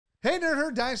Hey, Nerd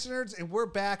Herd, Dynasty Nerds, and we're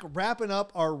back wrapping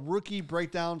up our rookie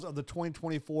breakdowns of the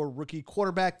 2024 rookie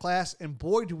quarterback class. And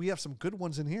boy, do we have some good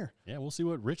ones in here. Yeah, we'll see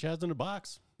what Rich has in the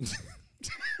box. Ready,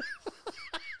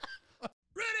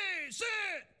 set,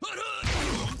 hut,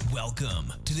 hut.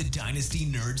 Welcome to the Dynasty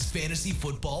Nerds Fantasy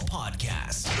Football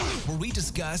Podcast, where we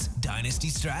discuss dynasty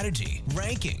strategy,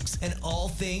 rankings, and all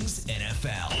things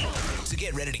NFL. So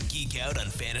get ready to geek out on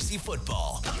fantasy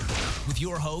football with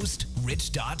your host,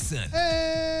 Rich Dotson.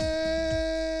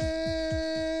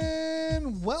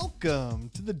 And welcome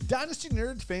to the Dynasty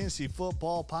Nerds Fantasy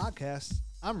Football Podcast.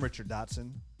 I'm Richard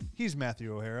Dotson. He's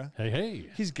Matthew O'Hara. Hey, hey.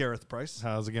 He's Garret Price.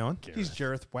 How's it going? He's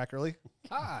Jared Wackerly.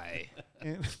 Hi.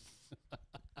 And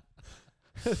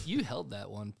You held that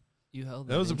one. You held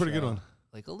that. That was a pretty good intro, one.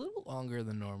 Like a little longer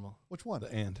than normal. which one?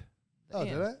 The and. Oh,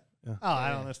 did I? Yeah. Oh, I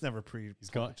don't know. It's never pre.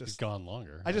 He's gone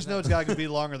longer. I just know it's got to be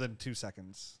longer than 2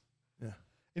 seconds. Yeah.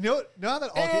 You know what? Now that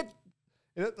all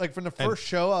like from the first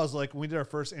show, I was like, when we did our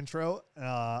first intro,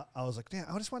 I was like, damn,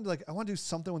 I just wanted to I want to do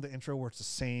something with the intro where it's the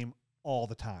same all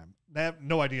the time. I have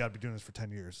no idea I'd be doing this for 10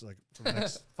 years, like for the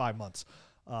next 5 months.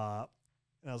 And I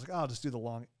was like, oh, I'll just do the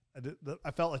long.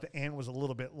 I felt like the and was a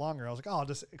little bit longer. I was like, oh, I'll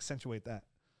just accentuate that.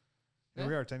 Here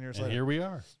we are 10 years and later. here we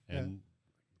are. And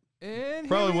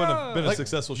Probably wouldn't have been a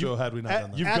successful show had we not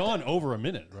done that. you've gone over a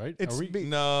minute, right? It's me.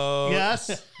 No. Yes.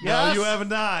 No, Yes. you have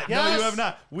not. No, Yes. you have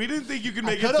not. We didn't think you could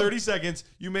make it could've. 30 seconds.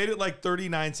 You made it like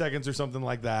 39 seconds or something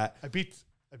like that. I beat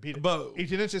it. But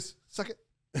 18 inches. Suck it.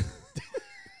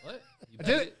 What? You I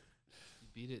did it. You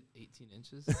beat it 18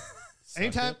 inches?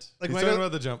 Anytime. Like he's when I talking go,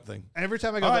 about the jump thing. every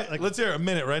time I go, All right, like, let's hear a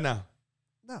minute right now.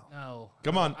 no. No.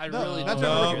 Come on. I No, really that's don't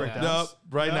not want rookie to hear breakdowns. that.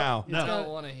 No, right now. I don't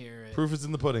want to hear it. Proof is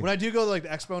in the pudding. When I do go to like the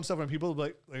expo and stuff, when people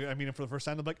like I meet him for the first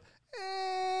time, they're like,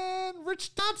 and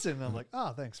Rich Dotson. And I'm like,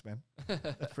 oh, thanks, man.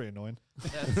 That's pretty annoying.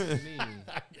 That's me.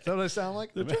 Is that what I sound like?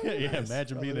 yeah,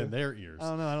 imagine being in their ears. I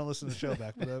don't know. I don't listen to the show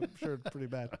back, but I'm sure it's pretty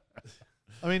bad.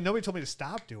 I mean, nobody told me to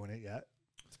stop doing it yet.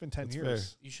 It's been 10 That's years.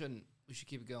 fair. You shouldn't. We should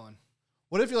keep it going.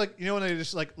 What if you like, you know, when they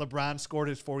just like LeBron scored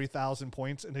his 40,000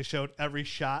 points and they showed every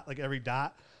shot, like every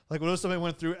dot? Like, what if somebody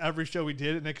went through every show we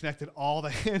did and they connected all the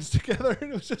hands together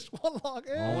and it was just one long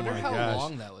I hand? wonder my how gosh.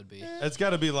 long that would be. It's got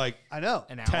to be like I know.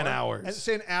 An hour? 10 hours. And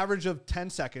say an average of 10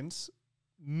 seconds,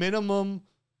 minimum,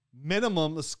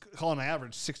 let's call it an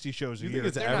average, 60 shows a You year. think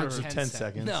it's an They're not average of 10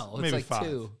 seconds? No, it's Maybe like 5.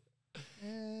 2.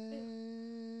 And,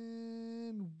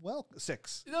 well,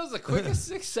 6. That was the quickest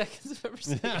 6 seconds I've ever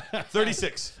seen.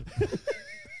 36.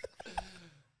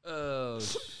 Oh,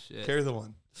 shit. Carry the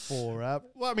one. 4 up.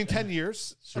 Well, I mean, 10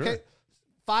 years. Sure. Okay.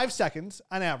 5 seconds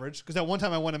on average, because at one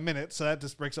time I went a minute, so that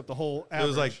just breaks up the whole average. It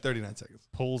was like 39 seconds.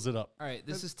 Pulls it up. All right,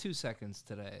 this is 2 seconds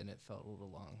today, and it felt a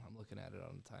little long. I'm looking at it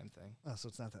on the time thing. Oh, so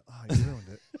it's not that. Oh, you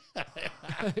ruined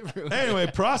it. Anyway,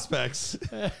 prospects.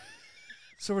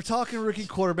 So we're talking rookie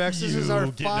quarterbacks. This is our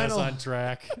getting us final. on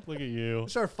track. Look at you.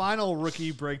 This is our final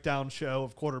rookie breakdown show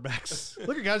of quarterbacks.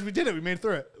 Look at guys, we did it. We made it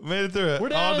through it. Made it through it. We're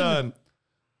All done. done.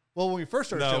 Well, when we first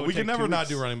started, the show, No, it we would can take never 2 not weeks.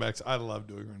 do running backs. I love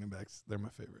doing running backs. They're my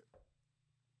favorite.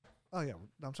 Oh yeah,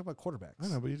 no, I'm talking about quarterbacks. I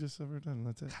know, but you just never done.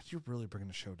 That's it. God, you're really bringing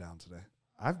the show down today.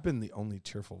 I've been the only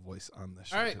cheerful voice on this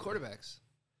show. All right, today. quarterbacks.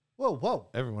 Whoa.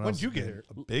 Everyone When'd else you has get been here?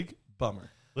 A big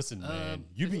bummer. Listen, man,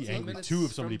 you'd be 15 angry minutes too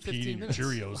if somebody from peed 15 in your minutes.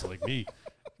 Cheerios like me.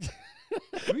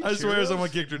 I swear someone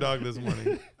kicked your dog this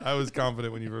morning. I was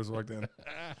confident when you first walked in.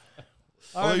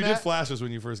 Although you did Matt. flashes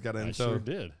when you first got in. I so sure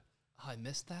did. Oh, I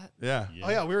missed that? yeah. Oh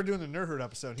yeah, we were doing the Nerd Herd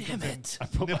episode. He Damn comes in, it. I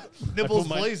put nipples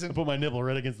my, blazing. I put my nipple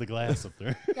right against the glass up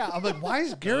there. Yeah, I'm like, why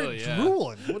is Garrett yeah.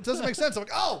 drooling? It doesn't make sense. I'm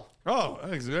like, oh, Oh,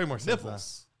 that makes way more sense.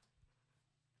 nipples.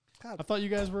 I thought you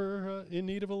guys were in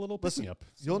need of a little Listen, picking up.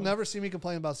 You'll never see me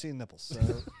complain about seeing nipples. So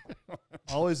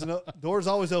always, doors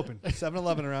always open.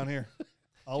 7-Eleven around here.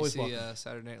 Always Did you see welcome.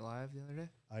 Saturday Night Live the other day?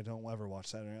 I don't ever watch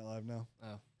Saturday Night Live now.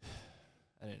 Oh.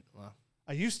 I didn't. Well,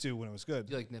 I used to when it was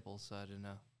good. you like nipples, so I didn't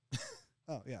know.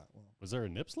 Oh yeah. Well, Was there a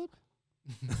nip slip?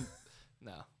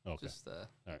 No. Okay. Just, look,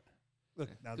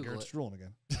 Yeah, now Google Garrett's it. drooling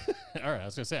again. All right, I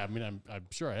was gonna say. I mean, I'm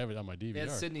sure I have it on my DVR. they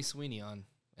had Sydney Sweeney on,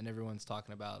 and everyone's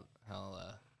talking about how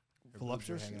her boobs were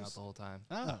Voluptuous? hanging out the whole time.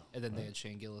 Oh. And then they had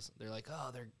Shane Gillis. They're like,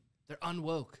 oh, they're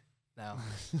unwoke now.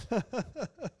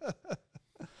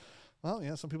 Well,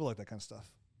 yeah, some people like that kind of stuff.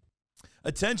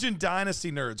 Attention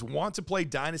Dynasty nerds. Want to play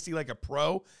Dynasty like a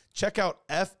pro? Check out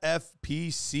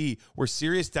FFPC, where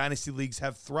serious Dynasty leagues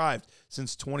have thrived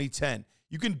since 2010.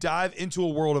 You can dive into a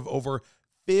world of over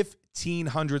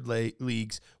 1,500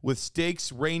 leagues with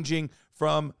stakes ranging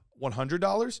from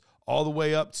 $100 all the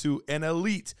way up to an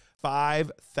elite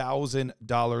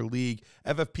 $5,000 league.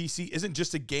 FFPC isn't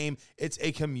just a game, it's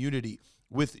a community.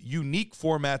 With unique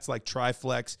formats like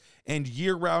Triflex and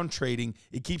year-round trading,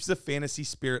 it keeps the fantasy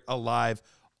spirit alive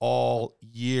all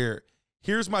year.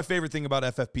 Here's my favorite thing about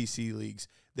FFPC leagues.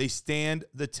 They stand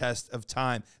the test of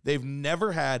time. They've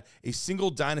never had a single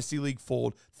Dynasty League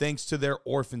fold thanks to their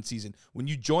orphan season. When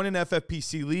you join an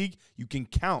FFPC league, you can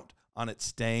count on it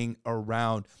staying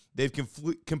around. They've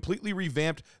completely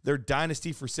revamped their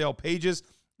Dynasty for sale pages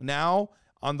now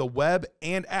on the web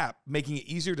and app, making it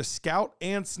easier to scout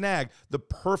and snag the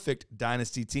perfect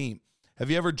Dynasty team. Have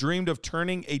you ever dreamed of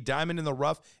turning a diamond in the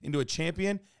rough into a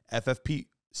champion?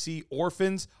 FFPC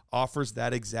Orphans offers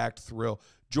that exact thrill.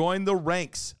 Join the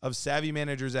ranks of savvy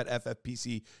managers at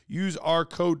FFPC. Use our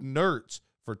code NERDS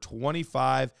for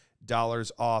 $25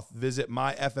 off. Visit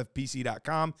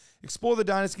myffpc.com. Explore the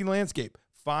Dynasty landscape.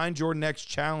 Find your next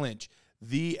challenge.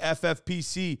 The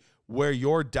FFPC, where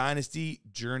your Dynasty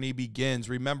journey begins.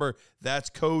 Remember, that's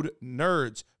code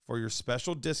NERDS for your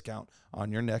special discount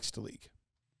on your next league.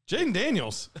 Jayden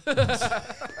Daniels.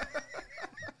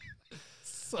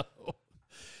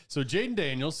 So Jayden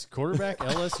Daniels, quarterback,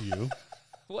 LSU.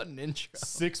 What an intro.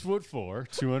 6'4",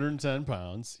 210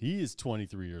 pounds. He is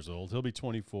 23 years old. He'll be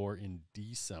 24 in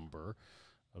December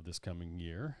of this coming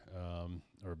year,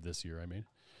 or this year, I mean.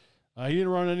 He didn't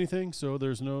run anything, so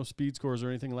there's no speed scores or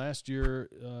anything. Last year,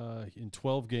 in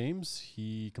 12 games,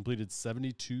 he completed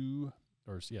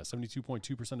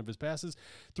 72.2% of his passes,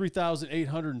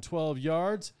 3,812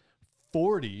 yards,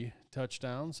 40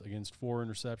 touchdowns against 4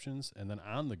 interceptions. And then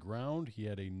on the ground, he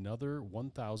had another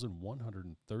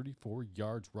 1,134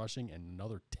 yards rushing and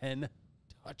another 10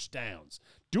 touchdowns.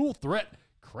 Dual threat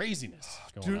craziness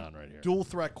going on right here. Dual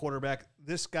threat quarterback.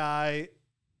 This is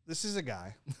a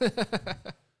guy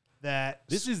that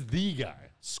This is the guy.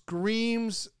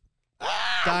 Screams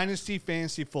Dynasty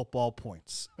fantasy football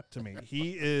points to me.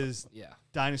 He is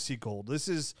Dynasty gold. This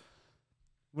is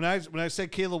when I say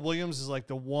Caleb Williams is like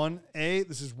the 1A,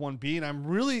 this is 1B, and I'm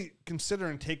really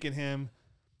considering taking him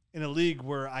in a league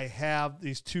where I have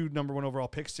these 2 number 1 overall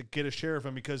picks to get a share of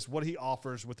him because what he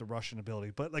offers with the rushing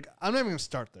ability. But like I'm not even going to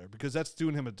start there because that's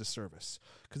doing him a disservice.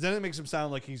 Because then it makes him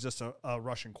sound like he's just a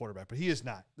rushing quarterback, but he is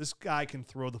not. This guy can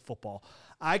throw the football.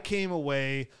 I came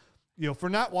away, for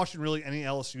not watching really any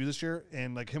LSU this year,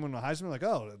 and like him winning the Heisman, like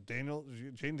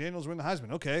Jayden Daniels winning the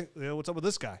Heisman. Okay, what's up with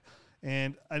this guy?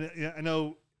 And I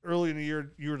know early in the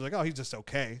year you were like, oh, he's just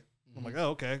okay. Mm-hmm. I'm like,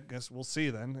 oh, okay, guess we'll see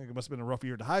then. It must have been a rough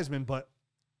year to Heisman, but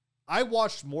I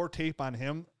watched more tape on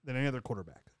him than any other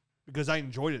quarterback because I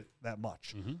enjoyed it that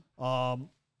much. Mm-hmm.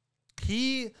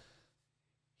 He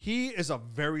is a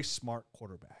very smart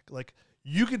quarterback. Like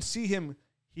you could see him.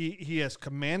 He has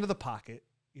command of the pocket.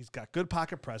 He's got good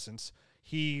pocket presence.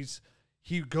 He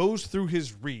goes through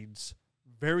his reads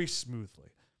very smoothly.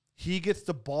 He gets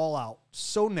the ball out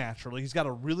so naturally. He's got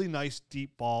a really nice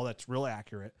deep ball that's real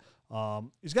accurate.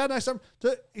 He's got a nice arm.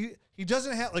 He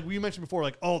doesn't have, like we mentioned before,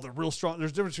 like, the real strong.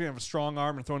 There's a difference between having a strong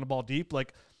arm and throwing the ball deep.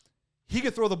 Like, he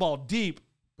could throw the ball deep,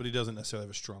 but he doesn't necessarily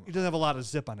have a strong arm. He doesn't have a lot of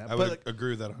zip on that. I would agree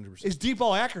with that 100%. His deep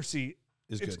ball accuracy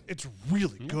is good. It's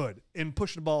really good in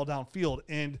pushing the ball downfield.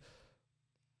 And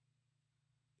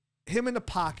him in the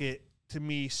pocket, to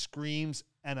me, screams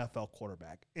NFL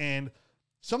quarterback. And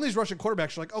some of these Russian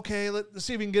quarterbacks are like, okay, let's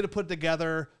see if we can get it put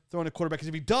together, throwing a quarterback. Because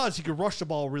if he does, he could rush the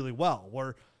ball really well.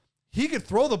 Where he could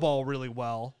throw the ball really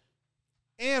well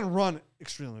and run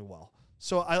extremely well.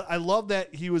 So I love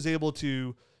that he was able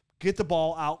to get the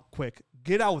ball out quick,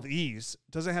 get out with ease.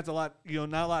 Doesn't have to not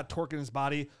a lot of torque in his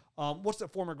body. What's the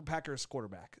former Packers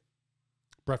quarterback?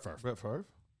 Brett Favre.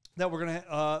 That we're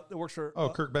gonna that works for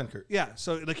Kurt Benkert. Yeah,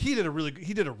 so like he did a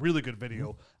really good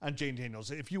video on Jayden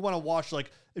Daniels. If you want to watch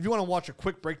a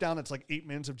quick breakdown that's like 8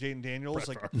 minutes of Jayden Daniels,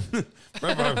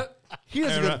 he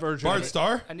has a good version. Bart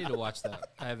Starr. I need to watch that.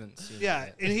 I haven't seen it Yeah,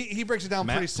 yet. and he breaks it down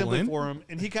Matt pretty simply Flynn? for him,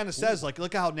 and he kind of says like,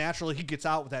 look how naturally he gets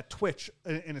out with that twitch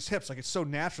in his hips. Like it's so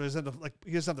natural. He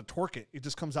doesn't have to torque it. It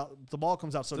just comes out. The ball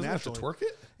comes out so Doesn't naturally. have to torque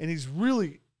it? And he's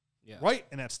really right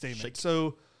in that statement.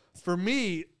 So for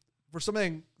me, for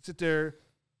something sit there,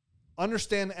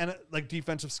 understand like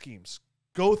defensive schemes,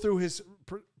 go through his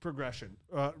progression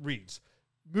reads,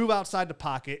 move outside the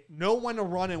pocket, know when to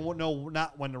run and know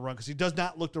not when to run because he does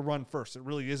not look to run first. It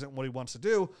really isn't what he wants to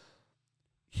do.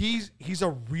 He's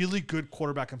a really good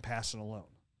quarterback in passing alone.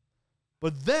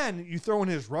 But then you throw in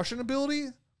his rushing ability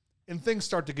and things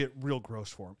start to get real gross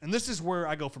for him. And this is where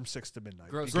I go from 6 to midnight.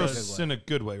 Gross in a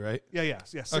good way, right? Yeah,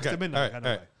 6 to midnight. All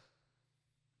right.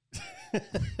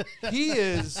 He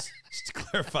is, just to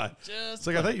clarify. It's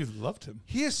like I thought you loved him.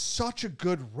 He is such a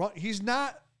good run. He's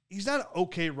not an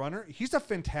okay runner. He's a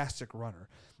fantastic runner.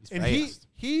 And he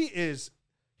has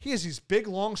these big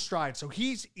long strides. So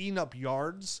he's eating up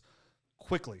yards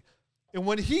quickly. And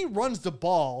when he runs the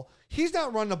ball, he's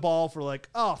not running the ball for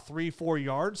like, 3-4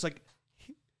 yards. Like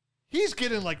he's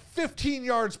getting like 15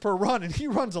 yards per run, and he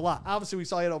runs a lot. Obviously, we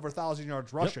saw he had over 1,000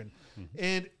 yards rushing. Yep.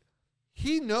 And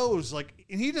he knows, like,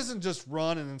 and he doesn't just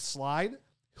run and then slide.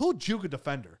 He'll juke a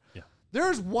defender. Yeah.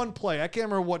 There's one play, I can't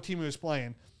remember what team he was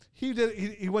playing. He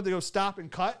went to go stop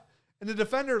and cut, and the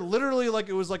defender literally, like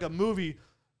it was like a movie,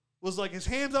 was like his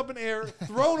hands up in air,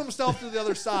 throwing himself to the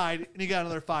other side, and he got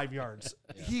another 5 yards.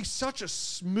 Yeah. He's such a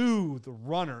smooth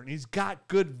runner, and he's got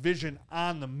good vision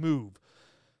on the move.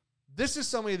 This is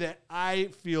somebody that I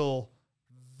feel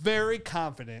very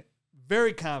confident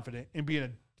in being a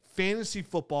fantasy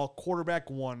football quarterback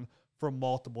one for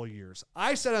multiple years.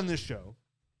 I said on this show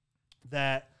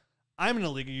that I'm in a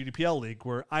league, a UDPL league,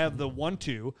 where I have the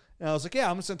 1-2, and I was like,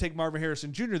 I'm just going to take Marvin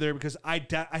Harrison Jr. there because I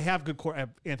have good I have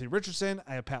Anthony Richardson,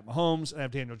 I have Pat Mahomes, and I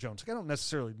have Daniel Jones. Like, I don't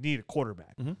necessarily need a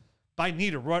quarterback, but I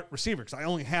need a receiver because I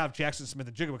only have Jackson Smith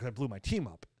and Jigga because I blew my team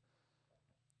up.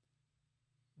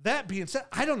 That being said,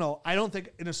 I don't know. I don't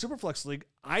think in a Superflex league,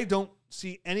 I don't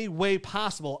see any way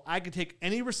possible I could take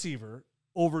any receiver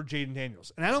over Jayden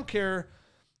Daniels. And I don't care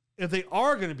if they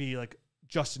are going to be like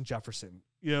Justin Jefferson.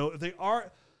 You know, if they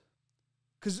are,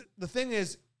 because the thing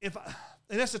is, and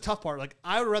that's the tough part. Like,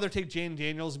 I would rather take Jayden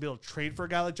Daniels and be able to trade for a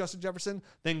guy like Justin Jefferson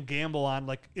than gamble on,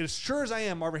 like, as sure as I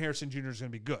am, Marvin Harrison Jr. is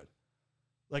going to be good.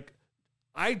 Like,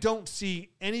 I don't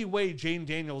see any way Jayden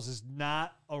Daniels is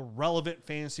not a relevant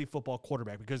fantasy football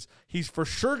quarterback because he's for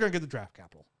sure going to get the draft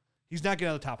capital. He's not getting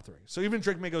out of the top 3. So even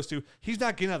Drake May goes to, he's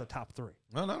not getting out of the top 3.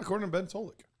 No, not according to Ben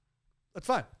Tolik. That's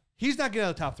fine. He's not getting out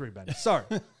of the top 3, Ben. Sorry.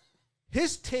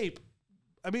 His tape,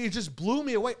 I mean, it just blew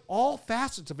me away. All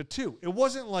facets of it, too. It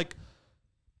wasn't like,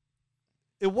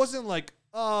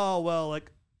 oh, well,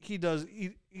 like, he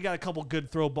got a couple good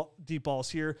deep balls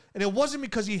here. And it wasn't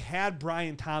because he had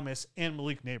Brian Thomas and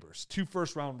Malik Neighbors, 2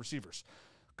 first-round receivers.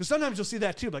 Because sometimes you'll see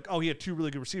that, too. Like, oh, he had 2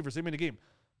 really good receivers. They made a game.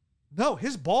 No,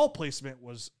 his ball placement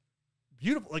was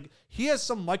beautiful. Like, he has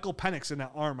some Michael Penix in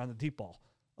that arm on the deep ball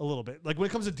a little bit. Like, when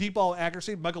it comes to deep ball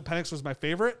accuracy, Michael Penix was my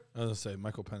favorite. I was going to say,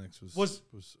 Michael Penix was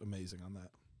amazing on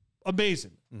that.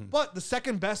 Amazing. Mm-hmm. But the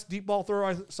second best deep ball thrower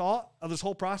I saw of this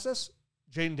whole process,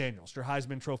 Jayden Daniels, your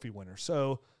Heisman Trophy winner.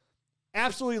 So,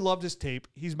 absolutely loved his tape.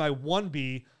 He's my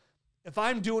 1B. If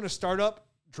I'm doing a startup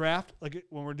draft, like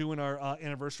when we're doing our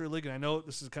anniversary league, and I know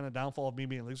this is kind of downfall of me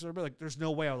being a league starter, but like there's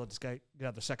no way I would let this guy get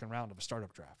out the second round of a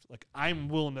startup draft. Like I'm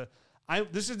willing to,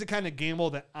 this is the kind of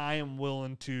gamble that I am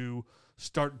willing to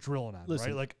start drilling on,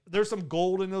 right? Like there's some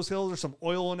gold in those hills, there's some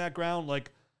oil in that ground.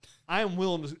 Like I'm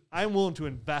willing to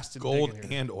invest in gold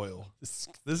and oil. This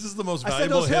is the most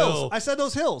valuable hill. I said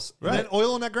those hills, right? And then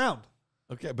oil in that ground.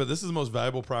 Okay, but this is the most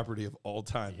valuable property of all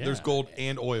time. Yeah. There's gold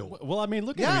and oil. Well, I mean,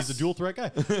 look at him. He's a dual threat guy.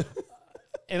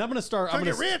 And I'm going to start. I'm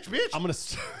going to rich, bitch. I'm going to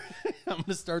start. I'm going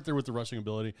to start there with the rushing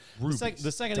ability.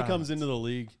 The second he comes into the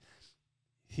league,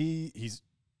 he's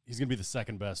going to be the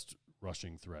second best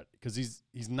rushing threat because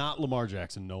he's not Lamar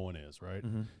Jackson. No one is, right?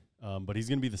 Mm-hmm. But he's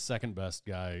going to be the second best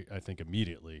guy, I think,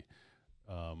 immediately.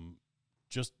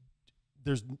 Just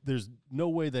there's no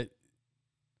way that.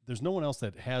 There's no one else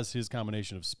that has his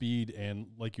combination of speed and,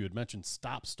 like you had mentioned,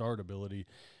 stop-start ability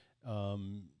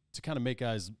to kind of make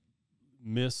guys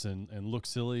miss and look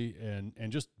silly and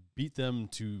just beat them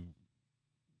to,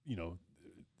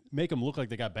 make them look like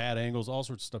they got bad angles, all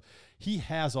sorts of stuff. He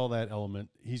has all that element.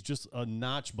 He's just a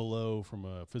notch below, from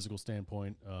a physical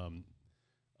standpoint,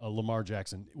 a Lamar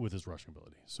Jackson with his rushing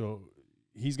ability. So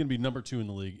he's going to be number 2 in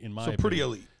the league, in my opinion. Pretty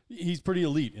elite. He's pretty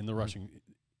elite in the rushing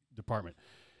department.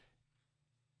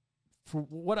 For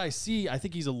what I see, I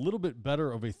think he's a little bit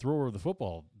better of a thrower of the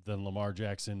football than Lamar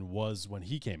Jackson was when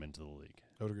he came into the league.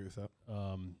 I would agree with that.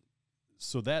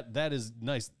 So that is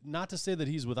nice. Not to say that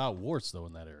he's without warts, though,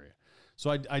 in that area.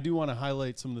 So I do want to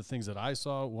highlight some of the things that I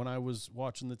saw when I was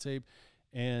watching the tape.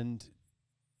 And,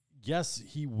 yes,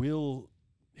 he will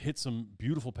hit some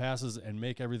beautiful passes and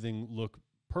make everything look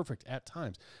perfect at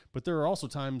times. But there are also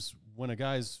times when a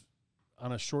guy's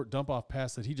on a short dump-off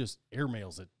pass that he just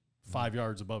airmails it 5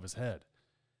 yards above his head.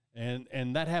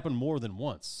 And that happened more than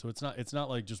once. So it's not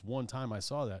like just one time I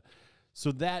saw that.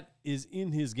 So that is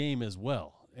in his game as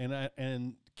well.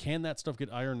 And can that stuff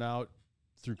get ironed out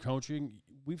through coaching?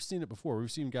 We've seen it before.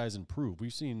 We've seen guys improve.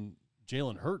 We've seen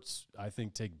Jalen Hurts, I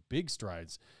think, take big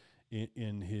strides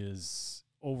in his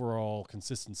overall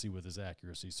consistency with his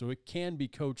accuracy. So it can be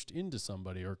coached into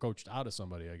somebody or coached out of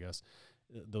somebody, I guess,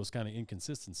 those kind of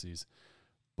inconsistencies.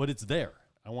 But it's there.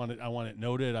 I want it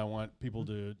noted. I want people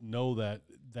to know that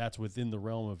that's within the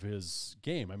realm of his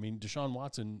game. I mean, Deshaun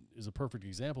Watson is a perfect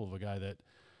example of a guy that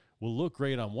will look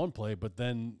great on one play, but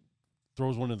then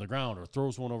throws one in the ground or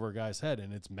throws one over a guy's head,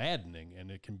 and it's maddening,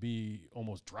 and it can be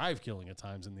almost drive killing at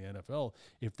times in the NFL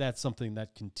if that's something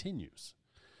that continues.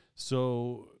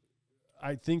 So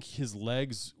I think his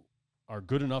legs are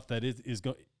good enough that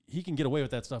he can get away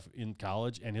with that stuff in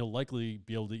college, and he'll likely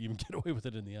be able to even get away with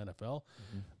it in the NFL.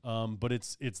 But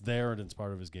it's there, and it's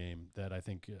part of his game that I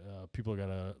think people are going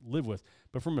to live with.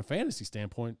 But from a fantasy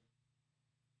standpoint,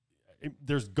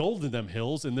 there's gold in them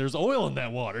hills, and there's oil in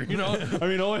that water.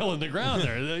 Oil in the ground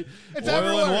there. It's oil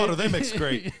everywhere. and water, they mix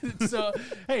great. So,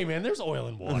 hey, man, there's oil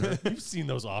and water. You've seen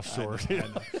those offshore.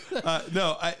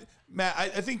 Matt,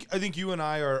 I think you and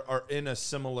I are in a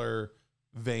similar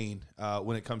vein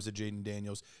when it comes to Jayden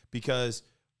Daniels, because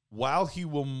while he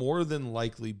will more than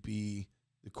likely be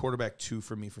the quarterback 2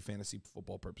 for me for fantasy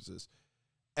football purposes,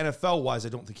 NFL-wise, I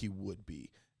don't think he would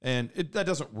be. And that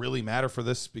doesn't really matter for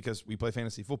this because we play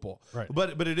fantasy football. Right.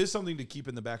 But it is something to keep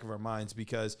in the back of our minds,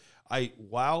 because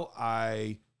while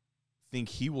I think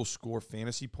he will score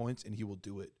fantasy points and he will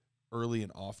do it early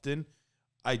and often,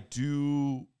 I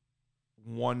do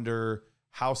wonder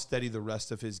how steady the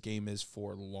rest of his game is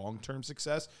for long-term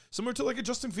success, similar to like a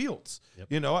Justin Fields.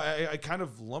 Yep. I kind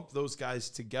of lump those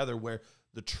guys together where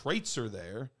the traits are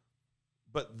there,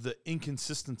 but the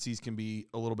inconsistencies can be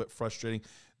a little bit frustrating.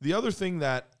 The other thing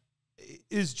that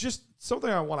is just something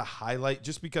I want to highlight,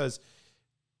 just because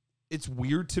it's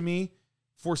weird to me,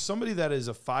 for somebody that is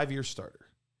a 5-year starter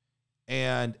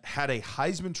and had a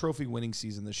Heisman Trophy winning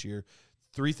season this year,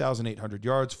 3,800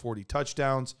 yards, 40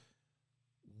 touchdowns,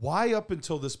 why up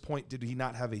until this point did he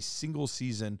not have a single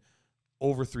season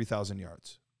over 3,000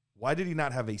 yards? Why did he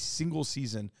not have a single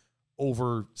season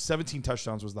over 17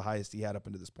 touchdowns was the highest he had up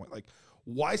until this point? Like,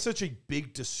 why such a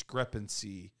big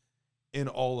discrepancy in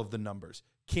all of the numbers?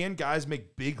 Can guys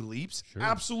make big leaps? Sure.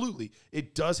 Absolutely.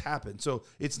 It does happen. So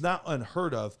it's not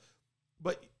unheard of,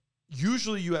 but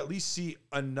usually you at least see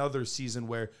another season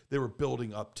where they were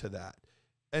building up to that.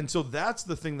 And so that's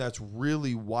the thing that's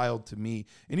really wild to me.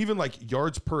 And even like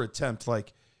yards per attempt,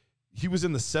 like he was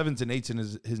in the 7s and 8s in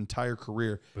his entire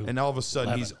career. Boom. And all of a sudden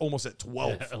 11. he's almost at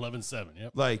 12. Yeah, 11-7,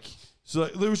 yep. Like, so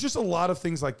there was just a lot of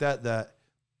things like that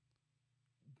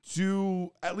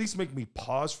do at least make me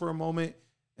pause for a moment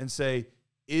and say,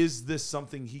 is this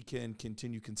something he can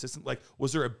continue consistent? Like,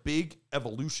 was there a big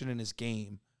evolution in his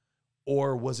game,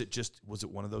 or was it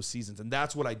one of those seasons? And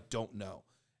that's what I don't know.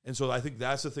 And so I think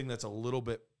that's the thing that's a little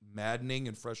bit maddening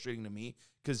and frustrating to me,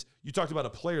 because you talked about a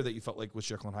player that you felt like was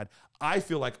Jekyll and Hyde. I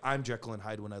feel like I'm Jekyll and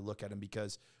Hyde when I look at him,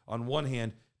 because on one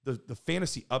hand, the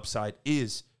fantasy upside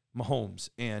is Mahomes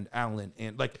and Allen,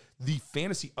 and like the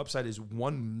fantasy upside is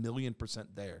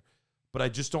 1,000,000% there, but I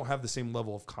just don't have the same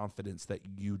level of confidence that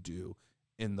you do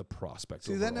in the prospect.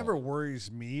 See, overall. that never worries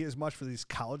me as much for these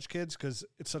college kids, because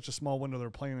it's such a small window they're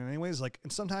playing in anyways. Like,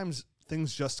 and sometimes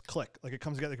things just click. Like, it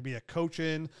comes together. It could be a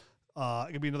coaching,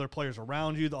 it could be another players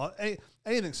around you,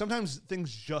 anything. Sometimes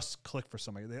things just click for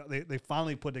somebody. They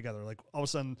finally put together. Like, all of a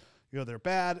sudden, they're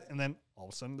bad, and then all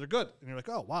of a sudden they're good, and you're like,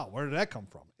 oh wow, where did that come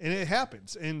from? And it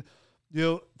happens. And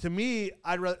to me,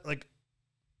 I'd rather, like,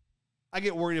 I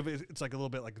get worried if it's like a little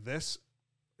bit like this.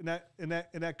 In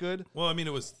that good. Well, I mean,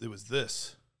 it was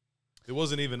this. It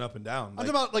wasn't even up and down. I'm talking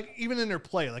about like even in their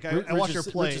play. Like I watch their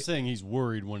play. Rich is saying he's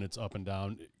worried when it's up and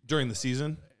down during the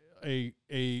season.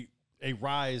 A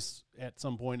rise at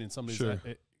some point in somebody's, Sure.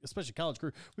 especially college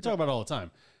career. We talk about it all the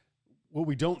time. What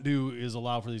we don't do is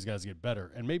allow for these guys to get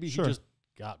better, and maybe Sure. he just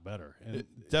got better. And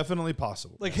Definitely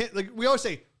possible. Like we always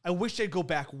say, I wish they'd go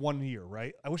back 1 year,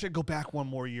 right? I wish I'd go back one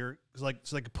more year, so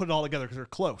they could put it all together, because they're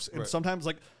close. And Right. sometimes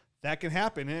like that can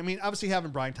happen. And I mean, obviously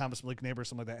having Brian Thomas, Malik Neighbor,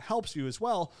 something like that helps you as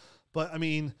well. But I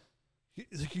mean,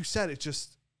 like you said, it's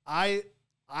just I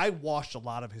watched a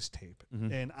lot of his tape,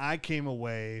 and I came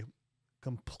away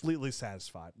completely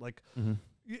satisfied. Like, and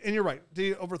you're right. Did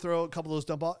he overthrow a couple of those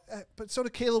dump balls? But so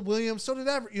did Caleb Williams. So did you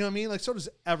know what I mean? Like, so does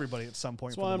everybody at some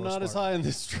point. that's why I'm not as high in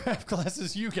this draft class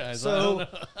as you guys. I So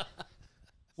don't know.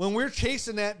 when we're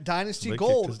chasing that dynasty They kicked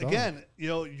gold, us down. again,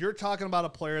 you're talking about a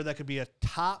player that could be a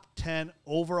top 10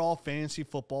 overall fantasy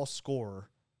football scorer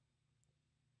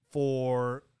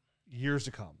for years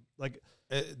to come. Like,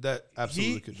 That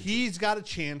absolutely could be. he's got a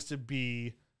chance to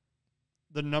be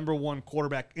the number one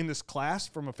quarterback in this class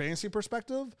from a fantasy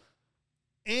perspective,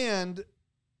 and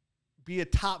be a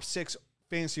top 6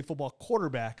 fantasy football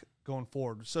quarterback going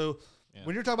forward. So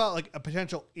when you're talking about like a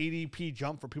potential ADP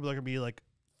jump for people that are going to be like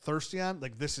thirsty on,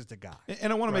 like, this is the guy.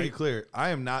 And I want to make Right. it clear, I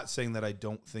am not saying that I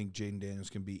don't think Jayden Daniels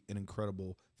can be an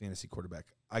incredible fantasy quarterback.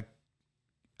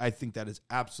 I think that is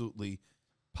absolutely,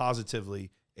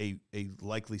 positively a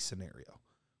likely scenario.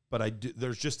 But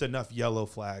there's just enough yellow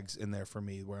flags in there for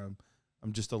me where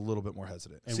I'm just a little bit more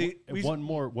hesitant. And, See, and one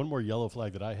more yellow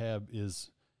flag that I have is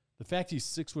the fact he's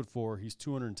 6'4", he's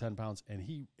 210 pounds, and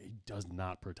he does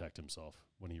not protect himself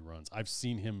when he runs. I've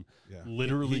seen him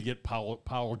literally get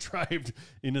power drived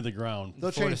into the ground.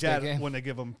 They'll change that when they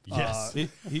give him. Yes.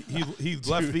 He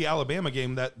left the Alabama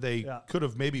game that they could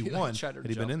have maybe won had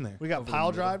he been in there. We got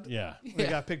pile drived. Yeah. We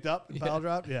got picked up and pile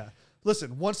drived. Yeah.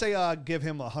 Listen, once they give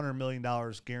him $100 million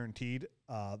guaranteed,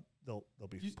 they'll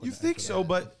be. You think so,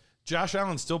 but Josh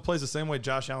Allen still plays the same way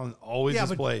Josh Allen always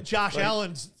has played. Josh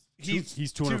Allen's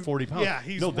he's 240 pounds. Yeah,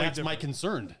 he's that's my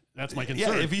concern. That's my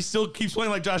concern. Yeah, if he still keeps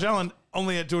playing like Josh Allen,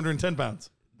 only at 210 pounds.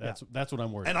 That's what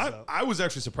I'm worried and about. I was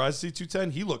actually surprised to see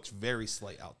 210. He looks very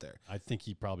slight out there. I think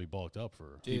he probably bulked up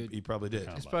for. Dude, he probably did.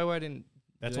 That's probably why I didn't.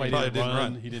 That's why he didn't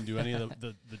run. He didn't do any of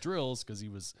the drills because he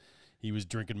was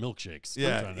drinking milkshakes.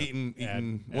 Yeah,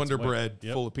 eating Wonder Bread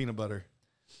full of peanut butter.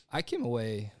 I came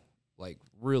away like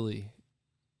really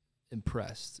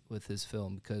impressed with his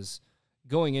film because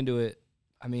going into it,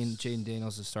 I mean, Jayden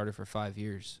Daniels has started for 5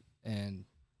 years, and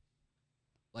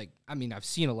I've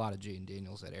seen a lot of Jayden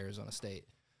Daniels at Arizona State,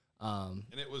 and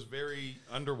it was very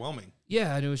underwhelming.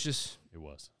 Yeah, and it was just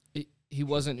he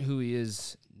wasn't who he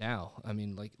is now. I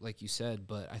mean, like you said,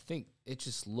 but I think it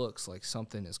just looks like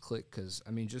something has clicked because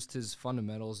I mean, just his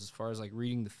fundamentals as far as like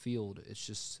reading the field, it's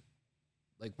just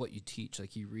like what you teach. Like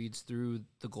he reads through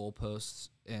the goalposts,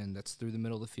 and that's through the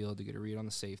middle of the field to get a read on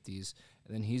the safeties.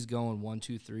 And then he's going 1,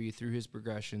 2, 3 through his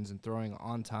progressions and throwing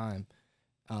on time.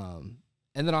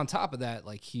 And then on top of that,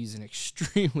 like he's an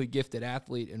extremely gifted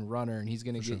athlete and runner, and he's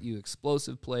going to get you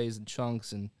explosive plays and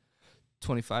chunks and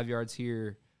 25 yards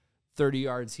here, 30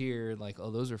 yards here. Like,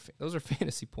 oh, those are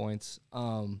fantasy points.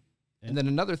 And then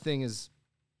another thing is,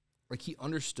 like, he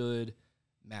understood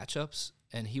matchups,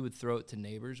 and he would throw it to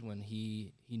Neighbors when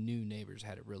he knew Neighbors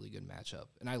had a really good matchup.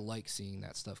 And I like seeing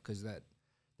that stuff because that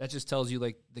just tells you,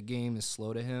 like, the game is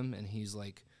slow to him, and he's,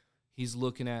 like, he's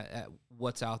looking at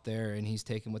what's out there, and he's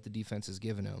taking what the defense is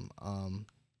giving him.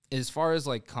 As far as,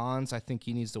 like, cons, I think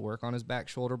he needs to work on his back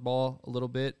shoulder ball a little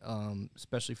bit,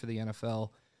 especially for the NFL,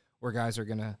 where guys are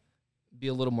going to be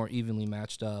a little more evenly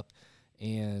matched up.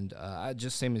 And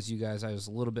just same as you guys, I was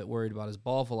a little bit worried about his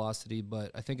ball velocity, but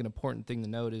I think an important thing to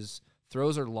note is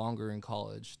throws are longer in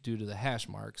college due to the hash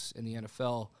marks. In the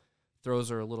NFL, throws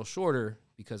are a little shorter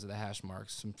because of the hash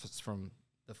marks from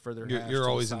the further hash. You're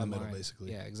always in the middle,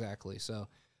 basically. Yeah, exactly. So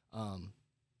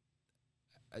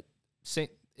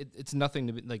it's nothing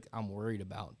to be like I'm worried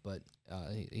about, but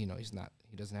he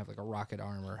doesn't have like a rocket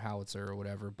arm or howitzer or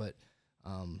whatever. But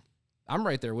I'm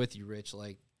right there with you, Rich.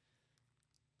 Like,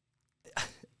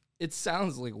 it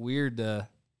sounds like weird.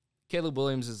 Caleb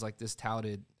Williams is like this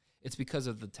touted. It's because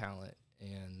of the talent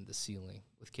and the ceiling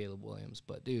with Caleb Williams.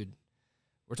 But dude,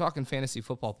 we're talking fantasy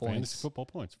football points. Fantasy football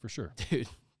points for sure, dude.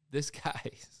 This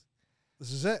guy's.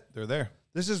 This is it. They're there.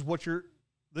 This is what you're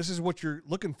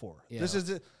looking for. Yeah. This is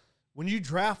it. When you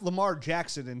draft Lamar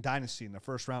Jackson in Dynasty in the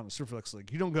first round in Superflex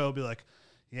League, you don't go be like,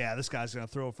 yeah, this guy's going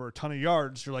to throw for a ton of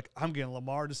yards. You're like, I'm getting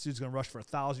Lamar. This dude's going to rush for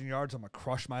 1,000 yards. I'm going to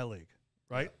crush my league.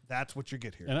 Right? Yeah. That's what you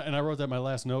get here. And I wrote that my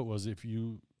last note was if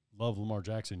you love Lamar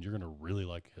Jackson, you're going to really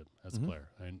like him as a player.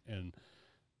 And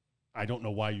I don't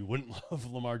know why you wouldn't love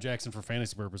Lamar Jackson for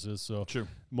fantasy purposes. So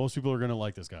most people are going to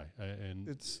like this guy. And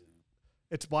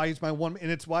it's why he's my one. And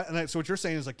it's why. And so what you're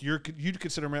saying is like you'd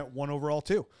consider him at 1 overall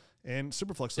too. And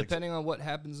Superflex League. Depending on what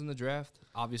happens in the draft,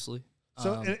 obviously.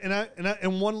 So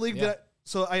in one league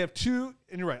so I have 2,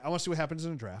 and you're right. I want to see what happens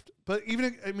in the draft. But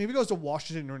even if he goes to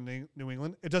Washington or New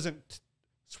England, it doesn't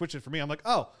switch it for me. I'm like,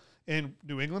 oh, in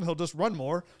New England he'll just run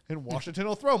more, and Washington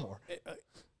he'll throw more.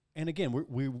 And again,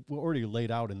 we already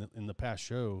laid out in the past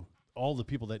show all the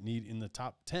people that need in the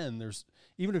top 10. There's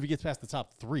even if he gets past the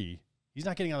top 3, he's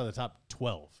not getting out of the top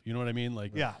 12. You know what I mean?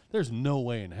 Like, there's no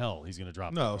way in hell he's going to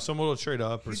drop. No, someone will trade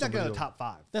up. He's not getting out of the top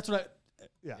 5. That's what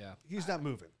Yeah, he's not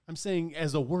moving. I'm saying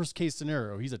as a worst case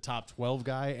scenario, he's a top 12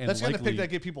 guy, and that's going to pick that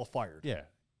get people fired. Yeah,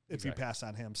 if you pass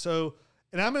on him. So,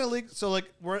 and I'm in a league. So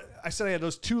like I said, I had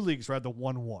those 2 leagues where I had the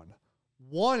 1-1.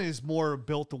 One is more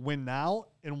built to win now,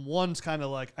 and one's kind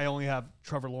of like I only have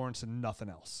Trevor Lawrence and nothing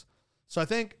else. So I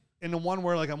think in the one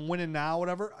where like I'm winning now,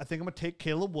 whatever, I think I'm gonna take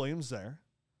Caleb Williams there.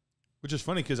 Which is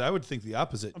funny because I would think the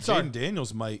opposite. I'm sorry. Jayden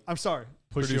Daniels might. I'm sorry.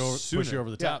 Push you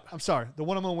over the top. I'm sorry. The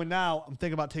one I'm going to win now, I'm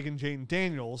thinking about taking Jayden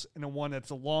Daniels, and the one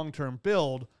that's a long-term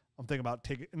build, I'm thinking about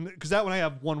taking – because that one I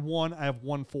have 1-1, I have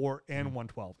 1-4, and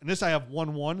 1-12. And this I have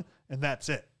 1-1, and that's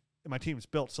it. And my team's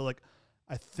built. So, like,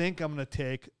 I think I'm going to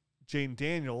take Jayden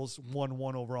Daniels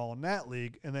 1-1 overall in that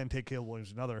league and then take Caleb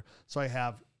Williams another. So I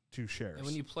have 2 shares. And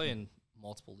when you play in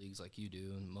multiple leagues like you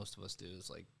do and most of us do, it's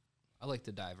like I like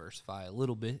to diversify a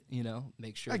little bit,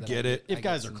 make sure I that get it. If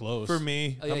guys are close. For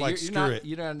me, Oh, yeah, I'm like, screw it.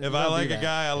 If I like a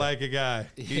guy, I like a guy.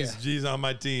 He's on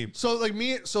my team. So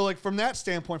like from that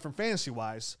standpoint, from fantasy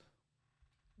wise,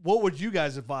 what would you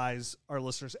guys advise our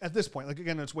listeners at this point? Like,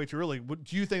 again, it's way too early.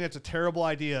 Do you think it's a terrible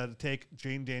idea to take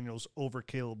Jayden Daniels over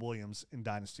Caleb Williams in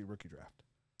Dynasty rookie draft?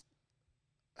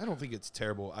 I don't think it's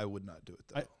terrible. I would not do it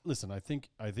though. Listen, I think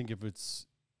if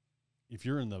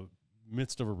you're in the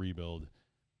midst of a rebuild,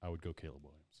 I would go Caleb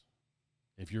Williams.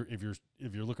 If you're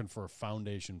looking for a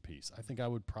foundation piece, I think I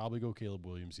would probably go Caleb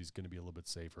Williams. He's going to be a little bit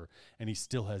safer, and he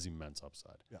still has immense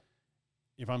upside. Yeah.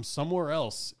 If I'm somewhere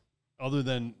else other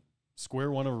than square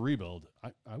one of a rebuild,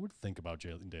 I would think about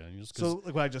Jayden Daniels. So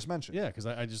like what I just mentioned. Yeah, because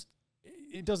I just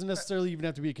it doesn't necessarily even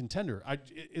have to be a contender.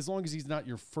 As long as he's not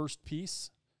your first piece,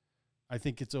 I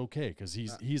think it's okay because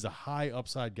he's a high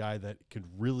upside guy that could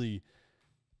really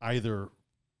either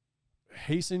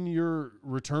hasten your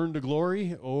return to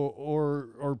glory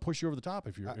or push you over the top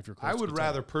if you're close. I would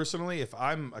rather personally, if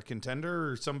I'm a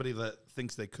contender or somebody that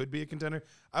thinks they could be a contender,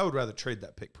 I would rather trade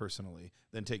that pick personally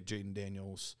than take Jayden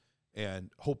Daniels and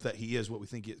hope that he is what we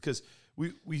think he is. Because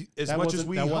we that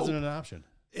wasn't an option.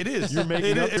 It is.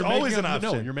 It's always an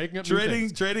option. No, you're making up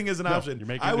trading is an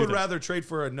option. I would rather things. trade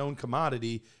for a known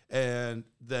commodity and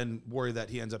then worry that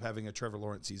he ends up having a Trevor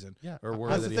Lawrence season. Yeah. Or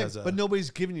worry that he has a. But nobody's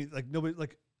giving you like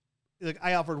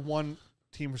I offered one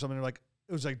team for something. They're like,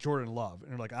 it was like Jordan Love,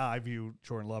 and they're like, I view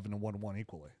Jordan Love in a 1-1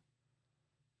 equally.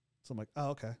 So I'm like, oh,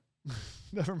 okay,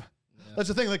 never mind. Yeah. That's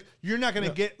the thing. Like, you're not going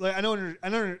to get. Like, I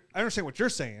understand what you're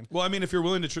saying. Well, I mean, if you're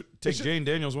willing to take Jayden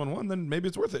Daniels 1-1, then maybe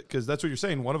it's worth it because that's what you're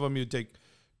saying. One of them you take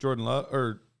Jordan Love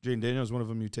or Jayden Daniels. One of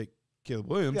them you take Caleb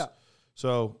Williams. Yeah.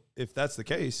 So if that's the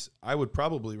case, I would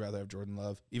probably rather have Jordan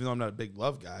Love, even though I'm not a big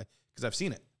Love guy because I've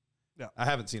seen it. Yeah, I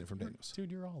haven't seen it from Daniels.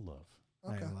 Dude, you're all Love.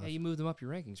 Okay. Yeah, you moved them up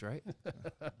your rankings, right?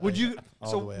 Would you?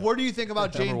 So, what do you think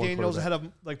about Jayden Daniels ahead of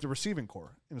like the receiving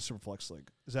core in the Superflex league?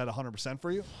 Is that 100% for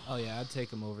you? Oh yeah, I'd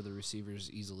take him over the receivers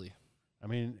easily. I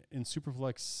mean, in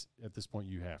Superflex at this point,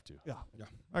 you have to. Yeah,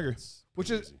 I agree. Which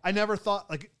is, easy. I never thought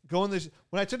like going this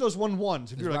when I took those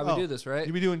 1-1s. If you're like, do this right,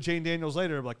 you'd be doing Jayden Daniels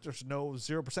later. I'm like, there's no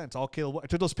 0%. It's all Caleb. I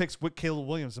took those picks with Caleb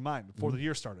Williams in mind before the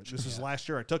year started. This was last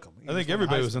year. I took him. I think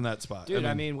everybody was in that spot, dude.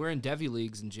 I mean, we're in Devy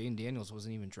leagues, and Jayden Daniels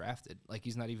wasn't even drafted. Like,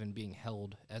 he's not even being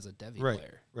held as a Devy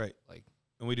player. Right. Like,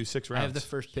 and we do 6 rounds. I have the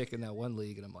first pick in that one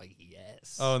league, and I'm like,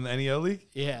 yes. Oh, in the NEO league?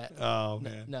 Yeah. Oh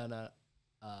man. No.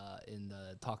 In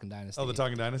the Talking Dynasty. Oh, the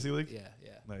Talking Dynasty League? Yeah.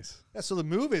 Nice. Yeah, so the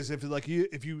move is if you like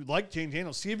Jayden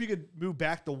Daniels, see if you could move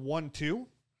back to 1-2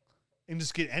 and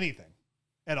just get anything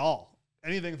at all.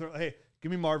 Anything. Hey,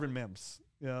 give me Marvin Mims.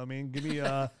 You know what I mean? Give me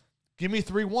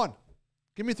 3-1.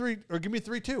 Give me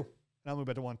 3-2. And I'll move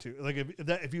back to 1-2. Like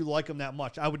if you like him that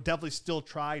much, I would definitely still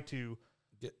try to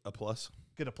get a plus.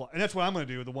 And that's what I'm going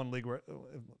to do with the one league where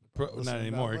not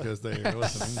anymore because they are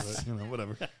listening, but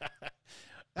whatever.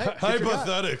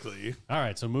 Hypothetically. All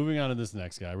right, so moving on to this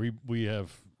next guy. We've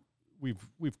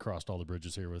crossed all the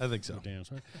bridges here with I think so.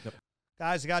 Daniels, right? Yep.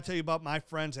 Guys, I got to tell you about my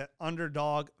friends at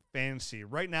Underdog Fantasy.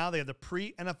 Right now, they have the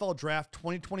pre-NFL Draft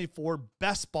 2024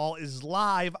 Best Ball is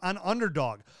live on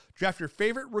Underdog. Draft your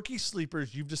favorite rookie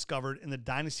sleepers you've discovered in the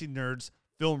Dynasty Nerds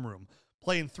film room.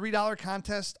 Play in $3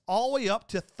 contests all the way up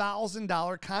to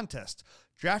 $1,000 contests.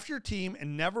 Draft your team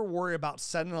and never worry about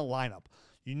setting a lineup.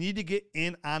 You need to get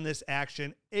in on this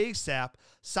action ASAP.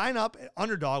 Sign up at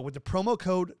Underdog with the promo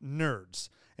code NERDS.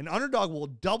 And Underdog will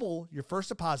double your first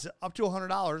deposit up to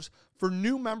 $100 for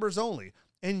new members only.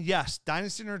 And yes,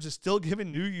 Dynasty Nerds is still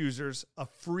giving new users a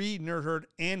free Nerd Herd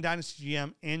and Dynasty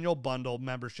GM annual bundle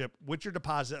membership with your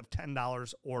deposit of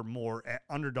 $10 or more at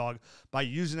Underdog by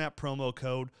using that promo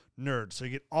code NERDS. So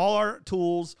you get all our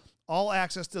tools, all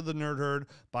access to the Nerd Herd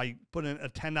by putting a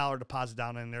 $10 deposit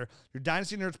down in there. Your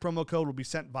Dynasty Nerds promo code will be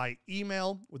sent by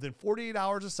email within 48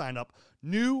 hours of sign up.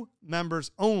 New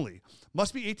members only.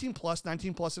 Must be 18 plus,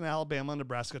 19 plus in Alabama and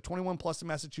Nebraska, 21 plus in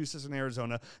Massachusetts and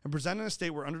Arizona, and present in a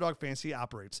state where Underdog Fantasy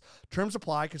operates. Terms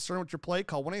apply. Concerned with your play?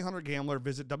 Call 1-800-GAMBLER.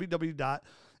 Visit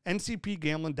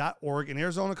www.ncpgambling.org. In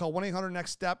Arizona, call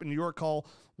 1-800-NEXT-STEP. In New York, call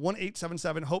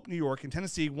 1-877-HOPE New York. In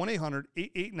Tennessee,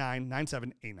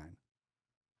 1-800-889-9789.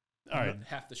 All right.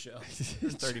 Half the show.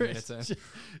 30 minutes in.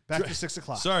 Back to 6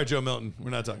 o'clock. Sorry, Joe Milton. We're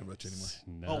not talking about you anymore.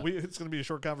 No. It's going to be a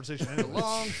short conversation anyway.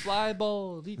 Long fly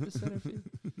ball, deep to center field.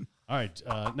 All right.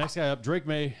 Next guy up, Drake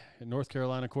Maye, North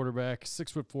Carolina quarterback,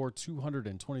 6'4",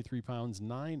 223 pounds,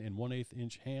 9 1/8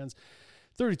 inch hands,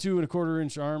 32 1/4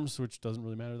 inch arms, which doesn't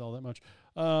really matter all that much.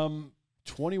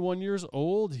 21 years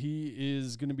old. He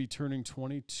is going to be turning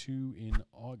 22 in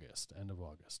August, end of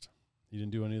August. He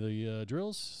didn't do any of the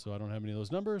drills, so I don't have any of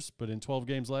those numbers. But in 12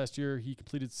 games last year, he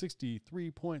completed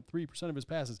 63.3% of his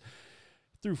passes,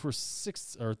 threw for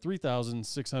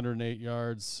 3,608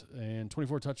 yards and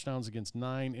 24 touchdowns against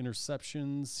 9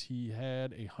 interceptions. He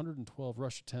had 112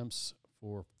 rush attempts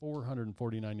for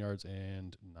 449 yards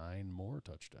and 9 more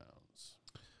touchdowns.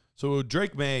 So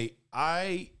Drake Maye,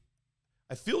 I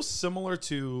feel similar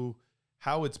to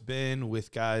how it's been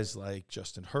with guys like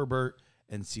Justin Herbert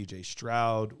and CJ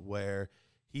Stroud, where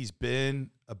he's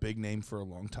been a big name for a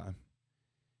long time.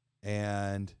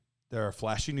 And there are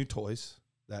flashy new toys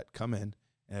that come in,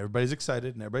 and everybody's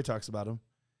excited, and everybody talks about them.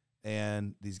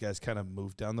 And these guys kind of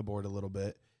move down the board a little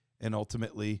bit and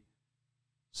ultimately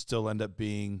still end up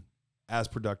being as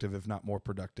productive, if not more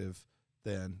productive,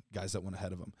 than guys that went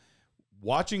ahead of him.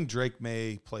 Watching Drake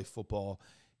Maye play football,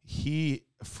 he,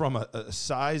 from a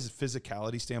size,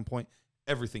 physicality standpoint,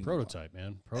 everything prototype,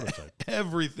 man, prototype,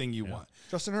 everything you want.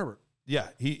 Justin Herbert, yeah,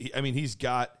 he's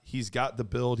got the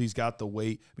build, he's got the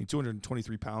weight.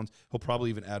 223 pounds. He'll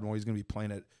probably even add more. He's going to be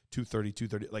playing at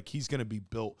 230. Like, he's going to be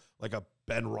built like a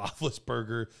Ben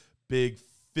Roethlisberger, big,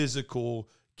 physical,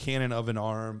 cannon of an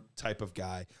arm type of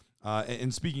guy.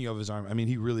 And speaking of his arm,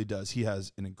 he really does. He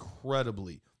has an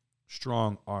incredibly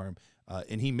strong arm,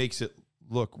 and he makes it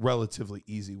look relatively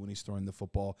easy when he's throwing the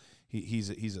football. He's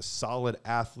a solid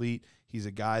athlete. He's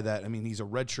a guy that, he's a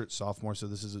redshirt sophomore, so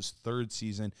this is his 3rd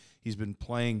season. He's been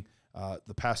playing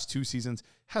the past 2 seasons,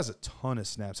 has a ton of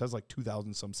snaps, has like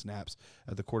 2,000 some snaps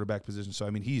at the quarterback position. So,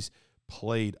 he's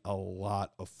played a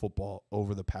lot of football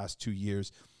over the past 2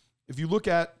 years. If you look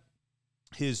at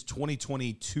his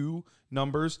 2022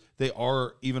 numbers, they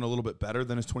are even a little bit better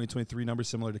than his 2023 numbers,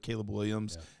 similar to Caleb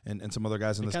Williams and some other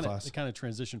guys in this class. They kind of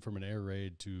transitioned from an air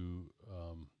raid to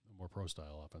a more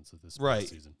pro-style offense at this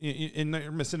season. And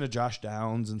they're missing a Josh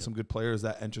Downs and some good players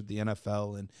that entered the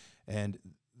NFL. And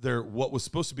they're what was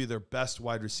supposed to be their best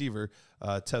wide receiver,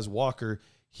 Tez Walker,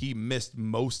 he missed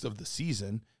most of the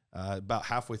season. About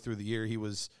halfway through the year, he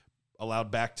was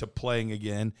allowed back to playing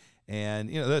again. And,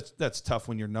 that's tough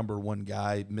when your number one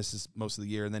guy misses most of the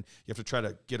year, and then you have to try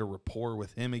to get a rapport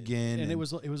with him again. And it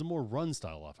was a more run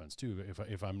style offense too,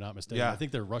 if I'm not mistaken. Yeah. I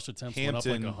think their rush attempts went up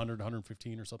like 100,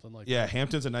 115 or something like that. Yeah,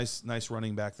 Hampton's a nice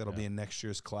running back that'll be in next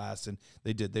year's class, and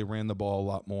they ran the ball a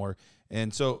lot more.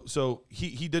 And so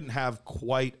he didn't have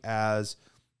quite as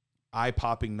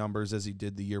eye-popping numbers as he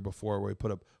did the year before, where he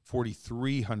put up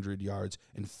 4,300 yards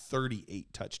and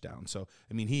 38 touchdowns. So,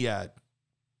 he had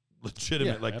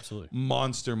legitimate,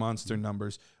 monster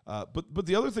numbers. But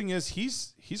the other thing is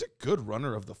he's a good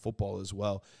runner of the football as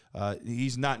well.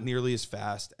 He's not nearly as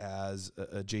fast as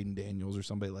a Jayden Daniels or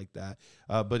somebody like that.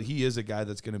 But he is a guy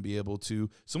that's going to be able to,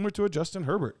 similar to a Justin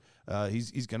Herbert,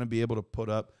 he's going to be able to put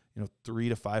up 300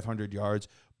 to 500 yards.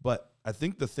 But I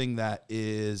think the thing that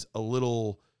is a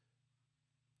little,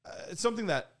 it's something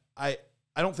that I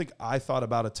don't think I thought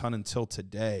about a ton until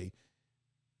today.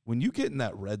 When you get in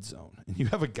that red zone and you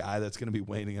have a guy that's going to be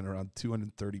weighing in around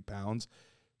 230 pounds,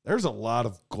 there's a lot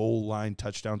of goal line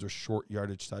touchdowns or short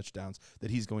yardage touchdowns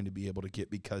that he's going to be able to get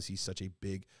because he's such a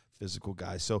big physical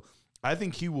guy. So I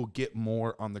think he will get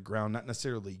more on the ground, not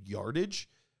necessarily yardage,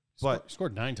 but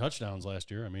scored 9 touchdowns last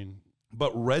year.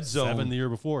 But red zone, 7 the year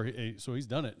before, so he's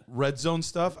done it. Red zone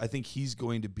stuff, I think he's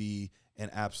going to be an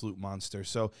absolute monster.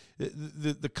 So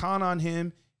the con on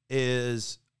him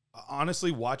is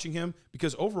honestly watching him,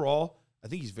 because overall I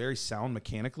think he's very sound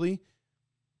mechanically,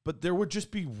 but there would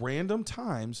just be random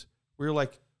times where you're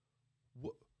like,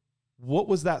 what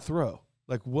was that throw?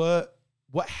 Like, what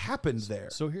happened there?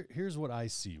 So here's what I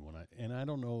see and I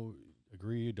don't know,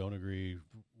 agree, don't agree,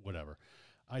 whatever.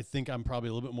 I think I'm probably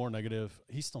a little bit more negative.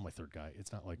 He's still my 3rd guy.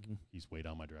 It's not like he's way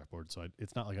down my draft board, so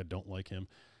it's not like I don't like him.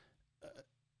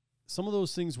 Some of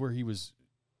those things where he was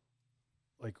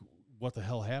like, what the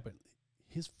hell happened?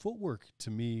 His footwork, to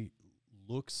me,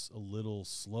 looks a little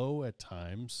slow at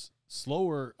times.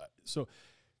 Slower. So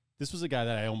this was a guy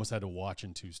that I almost had to watch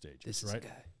in 2 stages. This is right? a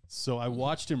guy. So I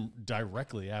watched him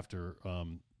directly after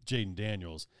Jayden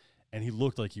Daniels, and he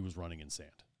looked like he was running in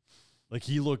sand. Like,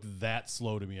 he looked that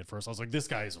slow to me at first. I was like, this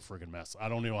guy is a freaking mess. I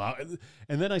don't know how.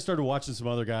 And then I started watching some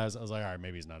other guys. I was like, all right,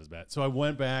 maybe he's not as bad. So I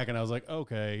went back, and I was like,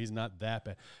 okay, he's not that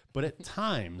bad. But at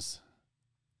times,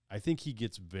 I think he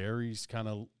gets very kind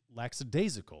of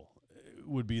lackadaisical,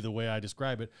 would be the way I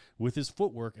describe it, with his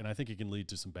footwork, and I think it can lead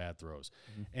to some bad throws.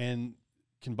 And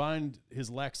combined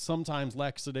his sometimes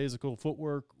lackadaisical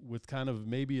footwork with kind of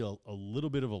maybe a little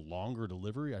bit of a longer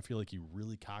delivery, I feel like he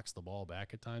really cocks the ball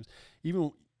back at times.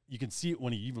 Even you can see it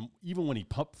when he even when he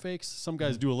pump fakes. Some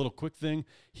guys do a little quick thing.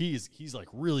 He's like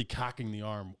really cocking the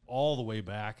arm all the way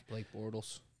back. Blake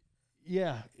Bortles.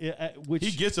 Yeah, which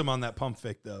he gets him on that pump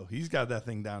fake though. He's got that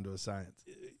thing down to a science.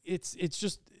 It's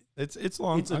just it's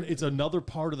long. It's another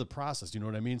part of the process. You know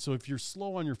what I mean? So if you're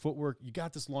slow on your footwork, you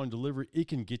got this long delivery, it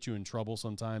can get you in trouble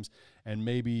sometimes. And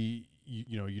maybe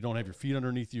you don't have your feet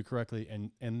underneath you correctly,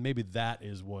 and maybe that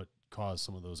is what caused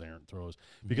some of those errant throws.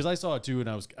 Because I saw it too, and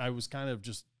I was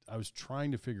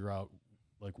trying to figure out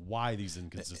like why these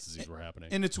inconsistencies were happening.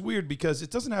 And it's weird because it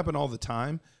doesn't happen all the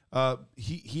time.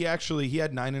 He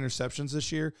had 9 interceptions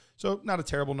this year, so not a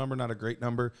terrible number, not a great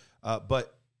number,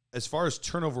 but as far as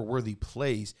turnover-worthy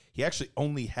plays, he actually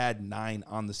only had 9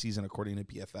 on the season, according to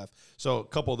PFF. So a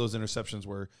couple of those interceptions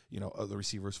were, the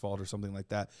receiver's fault or something like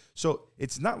that. So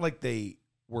it's not like they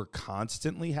were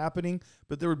constantly happening,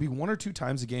 but there would be 1 or 2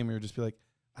 times a game where you'd just be like,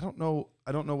 I don't know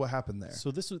what happened there. So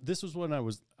this was when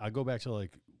I go back to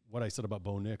like what I said about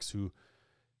Bo Nix, who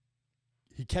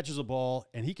he catches a ball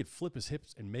and he could flip his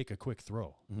hips and make a quick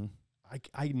throw. Mm-hmm.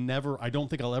 I don't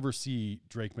think I'll ever see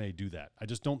Drake Maye do that. I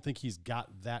just don't think he's got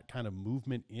that kind of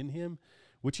movement in him,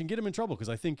 which can get him in trouble. Because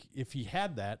I think if he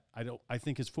had that, I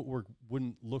think his footwork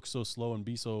wouldn't look so slow and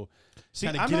be so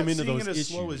kind of get him into those issues. I'm not seeing it as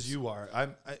slow as you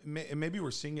are. Maybe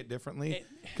we're seeing it differently.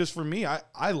 Because for me,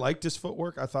 I liked his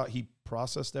footwork. I thought he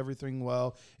processed everything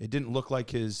well. It didn't look like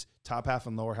his top half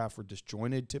and lower half were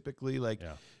disjointed typically.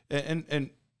 And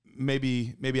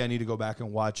maybe I need to go back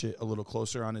and watch it a little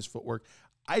closer on his footwork.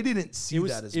 I didn't see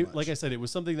that as much. Like I said, it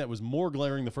was something that was more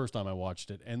glaring the first time I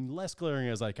watched it and less glaring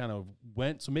as I kind of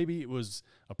went. So maybe it was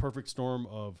a perfect storm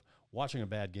of watching a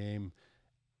bad game,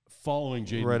 following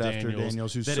Jayden right after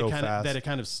Daniels, who's so fast. That it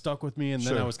kind of stuck with me, and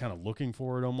then I was kind of looking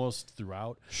for it almost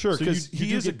throughout. Sure, because so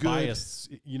he is a good bias,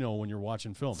 when you're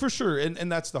watching film. For sure,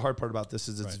 and that's the hard part about this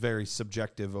is it's very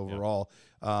subjective overall.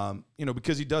 Yeah.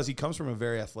 Because he comes from a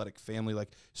very athletic family. Like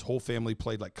his whole family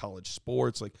played like college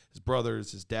sports. Like his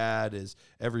brothers, his dad,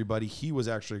 everybody. He was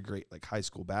actually a great like high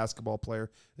school basketball player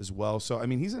as well. So I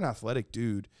mean, he's an athletic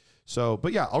dude. So,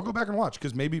 but yeah, I'll go back and watch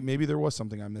because maybe there was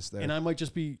something I missed there, and I might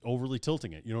just be overly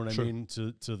tilting it. You know what I mean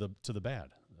to the bad.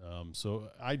 So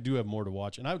I do have more to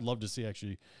watch, and I would love to see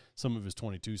actually some of his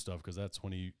 22 stuff because that's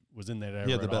when he was in that era.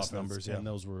 Yeah, the best numbers, and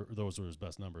those were his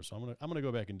best numbers. So I'm gonna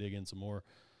go back and dig in some more,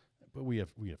 but we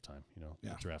have time.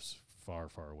 The draft's far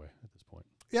away at this point.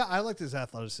 Yeah, I liked his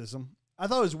athleticism. I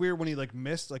thought it was weird when he like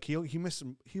missed, like he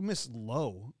missed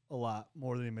low a lot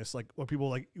more than he missed like what people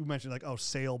like you mentioned like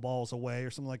sail balls away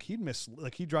or something like he'd miss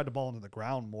like he drive the ball into the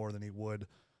ground more than he would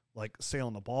like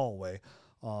sailing the ball away.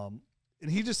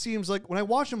 And he just seems like when I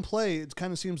watch him play, it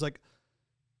kind of seems like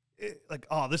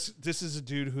this is a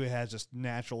dude who has just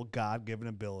natural God-given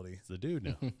ability. It's the dude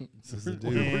now. This is the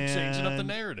dude. We're changing up the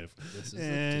narrative. This is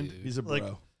the dude. He's a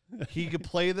bro. Like, he could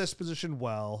play this position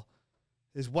well.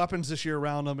 His weapons this year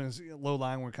around him and his low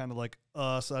line were kind of like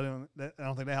so I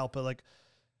don't think they help. But like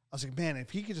I was like, man, if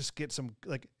he could just get some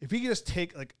like if he could just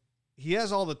take like he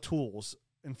has all the tools,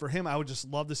 and for him, I would just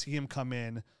love to see him come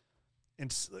in. And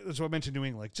that's what I mentioned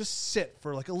doing, like just sit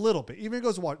for like a little bit, even if it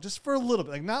goes to watch, just for a little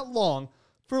bit, like not long,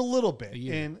 for a little bit,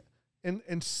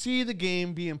 and see the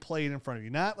game being played in front of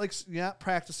you, not like you're not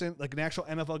practicing like an actual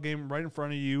NFL game right in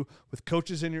front of you with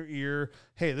coaches in your ear.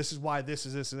 Hey, this is why this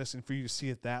is this and this, and for you to see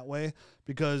it that way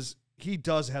because he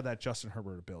does have that Justin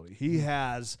Herbert ability. He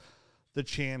has the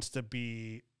chance to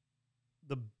be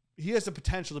he has the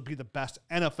potential to be the best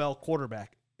NFL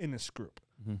quarterback in this group.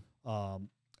 Mm-hmm.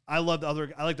 I like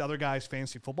the other guy's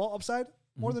fantasy football upside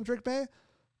more than Drake Maye,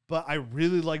 but I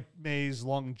really like Maye's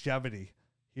longevity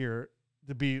here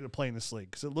to play in this league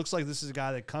because it looks like this is a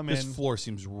guy that His floor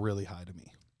seems really high to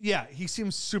me. Yeah, he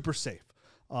seems super safe.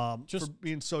 Just for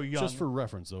being so young. Just for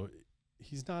reference, though,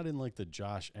 he's not in like the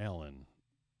Josh Allen.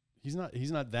 He's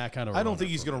not that kind of. I don't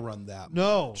think he's going to run that.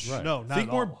 No, much. Right. No, not think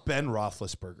at more all. Ben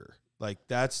Roethlisberger. Like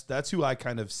that's who I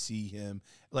kind of see him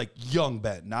like young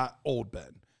Ben, not old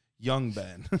Ben. Young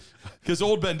Ben, because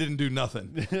old Ben didn't do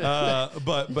nothing.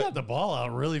 But he got the ball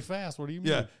out really fast. What do you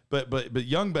mean? Yeah, but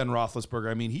young Ben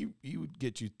Roethlisberger. I mean, he would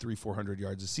get you 300-400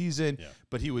 yards a season. Yeah.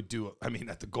 But he would do. I mean,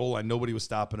 at the goal line, nobody was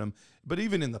stopping him. But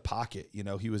even in the pocket,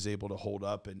 he was able to hold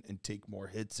up and take more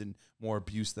hits and more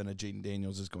abuse than a Jayden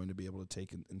Daniels is going to be able to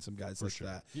take in some guys for like sure.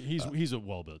 that. He's a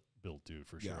well-built dude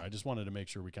for sure. Yeah. I just wanted to make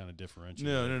sure we kind of differentiate.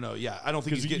 No. Yeah, I don't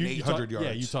think he's getting 800 yards.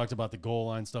 Yeah, you talked about the goal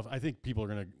line stuff. I think people are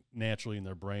going to naturally in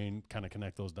their brain kind of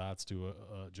connect those dots to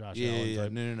a Josh Allen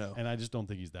type. No. And I just don't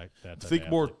think he's that type. Think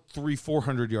more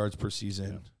 300-400 yards per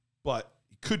season, but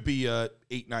could be a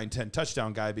 8, 9, 10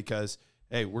 touchdown guy because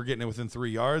hey, we're getting it within 3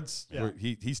 yards. Yeah.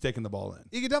 He's taking the ball in.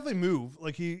 He can definitely move.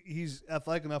 Like he's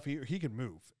athletic enough. He can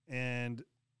move, and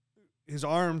his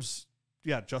arms,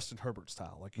 Justin Herbert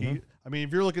style. Like I mean,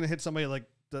 if you're looking to hit somebody like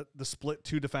the split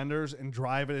 2 defenders and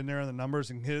drive it in there in the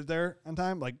numbers and hit it there on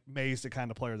time, like Maye's the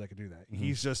kind of player that could do that.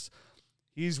 Mm-hmm.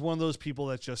 He's one of those people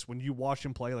that just when you watch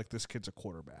him play, like this kid's a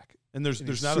quarterback. And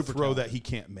there's not a throw that he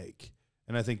can't make.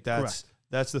 And I think that's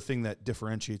the thing that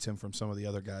differentiates him from some of the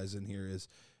other guys in here is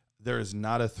there is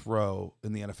not a throw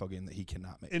in the NFL game that he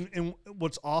cannot make. And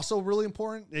what's also really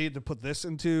important, they had to put this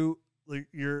into like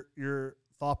your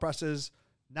thought process.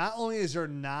 Not only is there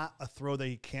not a throw that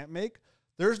he can't make,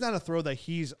 there's not a throw that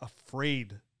he's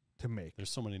afraid to make. There's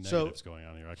so many negatives going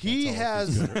on here. I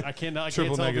can't tell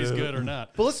if he's good or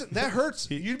not. But listen, that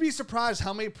hurts. You'd be surprised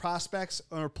how many prospects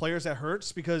or players that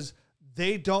hurts because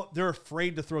they're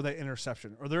afraid to throw that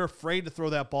interception or they're afraid to throw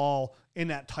that ball in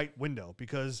that tight window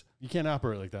because you can't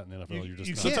operate like that in the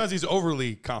NFL. Sometimes he's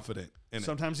overly confident in it.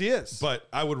 Sometimes he is. But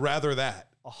I would rather that.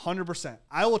 100%.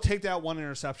 I will take that one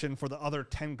interception for the other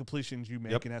 10 completions you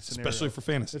make in that scenario. Especially for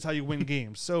fantasy. That's how you win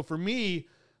games. So for me,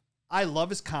 I love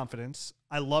his confidence.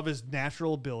 I love his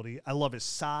natural ability. I love his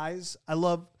size. I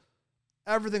love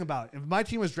everything about it. If my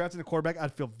team was drafting a quarterback,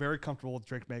 I'd feel very comfortable with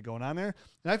Drake Maye going on there.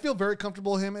 And I feel very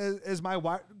comfortable with him as my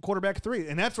quarterback 3.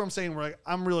 And that's what I'm saying.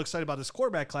 I'm really excited about this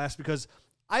quarterback class because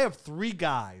I have 3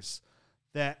 guys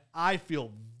that I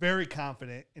feel very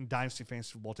confident in Dynasty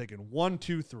Fantasy Football taking 1,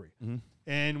 2, 3. Mm-hmm.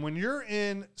 And when you're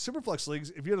in Superflex leagues,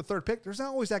 if you have a 3rd pick, there's not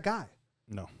always that guy.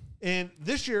 No. And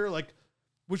this year,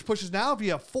 which pushes now if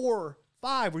you have 4,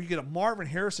 5, where you get a Marvin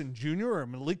Harrison Jr. or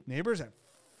Malik Neighbors at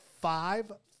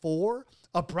 5, 4,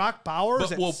 a Brock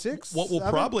Bowers at 6. What will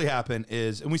probably happen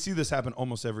is, and we see this happen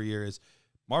almost every year, is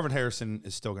Marvin Harrison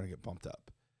is still going to get bumped up.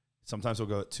 Sometimes he'll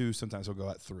go at 2, sometimes he'll go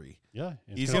at 3. Yeah.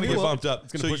 He's going to get bumped up.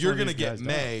 So you're going to get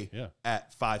Maye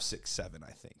at 5, 6, 7,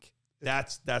 I think.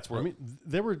 That's where. I mean,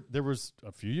 there was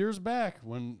a few years back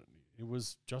when it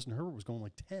was Justin Herbert was going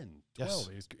like 10, 12.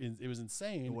 Yes. It was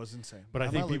insane. It was insane. But I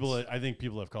think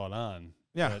people have caught on.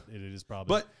 Yeah. That it is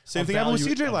probably. But same thing happened with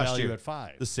CJ last year. At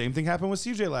 5. The same thing happened with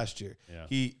CJ last year. Yeah.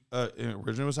 He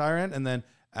originally was higher end, and then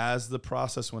as the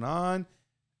process went on,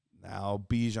 now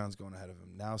Bijan's going ahead of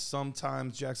him. Now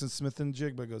sometimes Jackson Smith and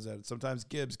Jigba goes at it. Sometimes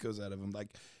Gibbs goes ahead of him.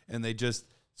 And they just,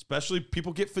 especially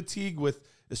people get fatigued with,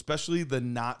 especially the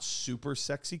not super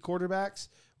sexy quarterbacks,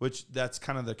 which that's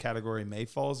kind of the category Maye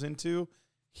falls into.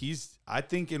 I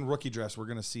think in rookie drafts, we're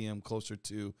going to see him closer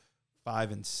to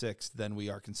 5 and 6 than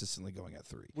we are consistently going at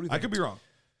 3. What do you think? I could be wrong.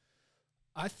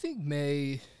 I think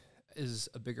Maye is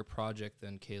a bigger project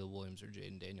than Caleb Williams or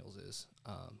Jayden Daniels is.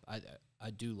 I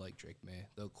do like Drake Maye,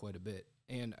 though, quite a bit.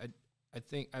 And I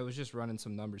think I was just running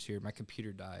some numbers here. My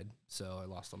computer died, so I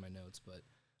lost all my notes. But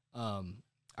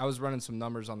I was running some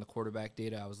numbers on the quarterback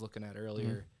data I was looking at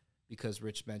earlier because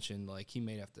Rich mentioned, he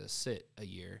may have to sit a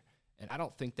year. And I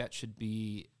don't think that should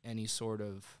be any sort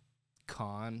of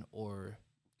con or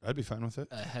I'd be fine with it.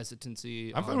 A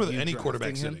hesitancy. I'm fine with any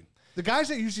quarterback sitting. The guys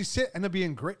that usually sit end up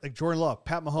being great, like Jordan Love,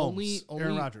 Pat Mahomes,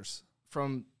 Aaron Rodgers.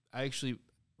 I actually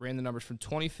ran the numbers from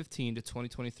 2015 to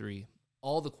 2023.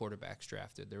 All the quarterbacks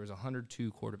drafted. There was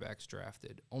 102 quarterbacks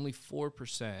drafted. Only 4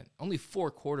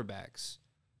 quarterbacks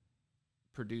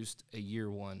produced a year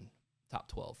 1 top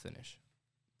 12 finish.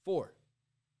 4.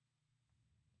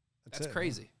 That's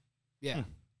crazy. Man. Yeah.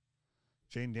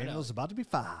 Jayden Daniels about to be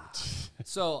 5.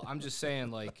 So I'm just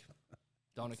saying,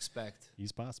 don't expect.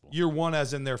 He's possible. Year 1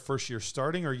 as in their first year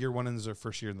starting, or year 1 as their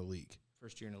first year in the league?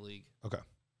 First year in the league. Okay.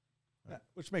 Yeah,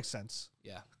 which makes sense.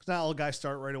 Yeah. Because not all guys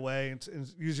start right away.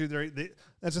 And usually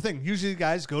that's the thing. Usually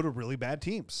guys go to really bad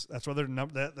teams. That's why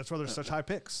that's why there's such high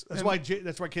picks. That's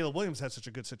why Caleb Williams had such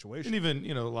a good situation. And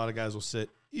even, a lot of guys will sit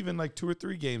even 2 or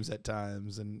 3 games at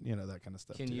times and, that kind of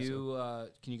stuff. Can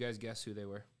you guys guess who they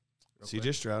were?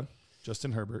 CJ Stroud,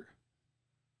 Justin Herbert.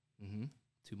 Mm-hmm.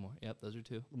 2 more. Yep, those are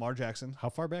 2. Lamar Jackson. How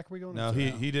far back are we going? No,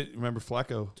 he didn't. Remember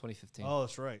Flacco. 2015. Oh,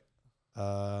 that's right.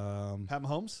 Pat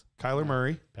Mahomes. Kyler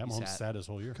Murray. Pat Mahomes sat his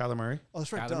whole year. Kyler Murray. Oh,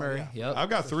 that's right. Kyler Murray. Yeah. Yep. I've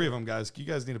got 3 of them, guys. You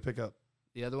guys need to pick up.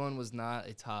 The other one was not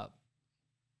a top.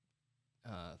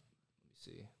 Let me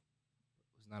see. It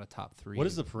was not a top 3. What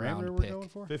is the parameter we're going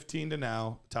for? 15 to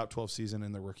now, top 12 season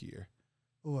in their rookie year.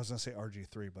 Oh, I was going to say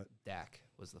RG3, but. Dak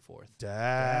was the 4th.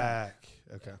 Dak.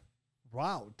 Okay.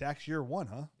 Wow. Dak's year 1,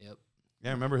 huh? Yep.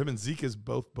 Yeah, remember him and Zeke as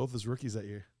both as rookies that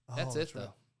year. That's it,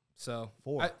 though. So,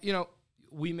 4.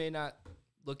 We may not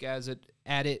look at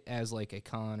it as like a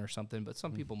con or something, but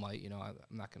some people might. I'm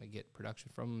not going to get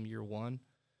production from them year 1,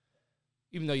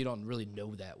 even though you don't really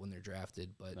know that when they're drafted.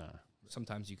 But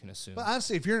sometimes you can assume. But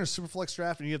honestly, if you're in a Superflex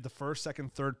draft and you have the 1st,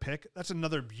 2nd, 3rd pick, that's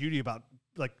another beauty about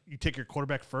you take your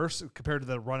quarterback first compared to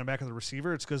the running back or the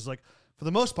receiver. It's because for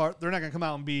the most part, they're not going to come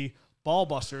out and be Ball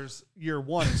Busters year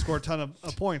 1 and score a ton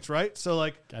of points, right? So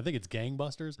like, I think it's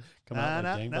Gangbusters. Come out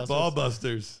like Gangbusters. Ball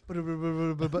Busters.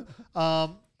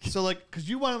 So like, because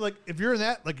you want to like, if you're in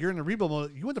that, like you're in the rebuild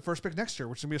mode, you want the first pick next year,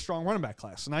 which is gonna be a strong running back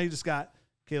class. So now you just got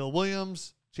Caleb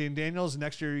Williams, Jayden Daniels, and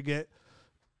next year you get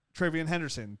Travion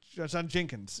Henderson, John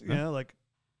Jenkins. You know, like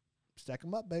stack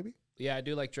them up, baby. Yeah, I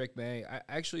do like Drake Maye. I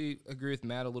actually agree with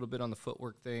Matt a little bit on the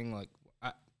footwork thing. Like,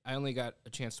 I only got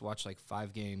a chance to watch like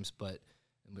 5 games, but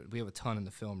we have a ton in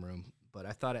the film room. But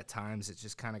I thought at times it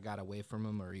just kind of got away from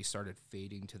him, or he started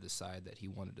fading to the side that he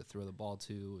wanted to throw the ball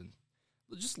to, and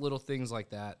just little things like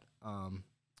that.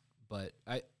 But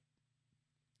if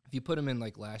you put him in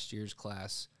like last year's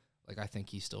class, like I think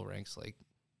he still ranks like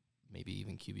maybe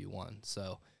even QB1.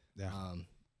 So yeah,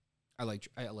 I like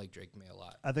Drake Maye a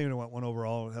lot. I think we went 1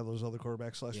 overall and had those other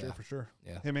quarterbacks last year for sure.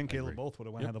 Yeah, him and Caleb both would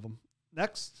have went ahead of him.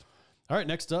 Next. All right,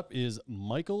 next up is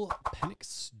Michael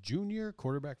Penix Jr.,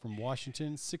 quarterback from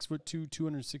Washington, 6'2",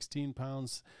 216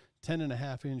 pounds,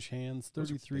 10.5-inch hands,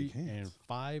 33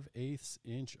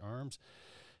 5/8-inch arms.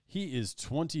 He is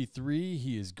 23.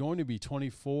 He is going to be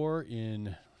 24 in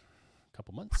a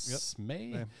couple months.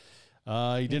 May.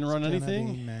 He didn't run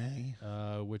anything,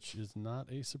 which is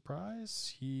not a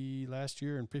surprise. He last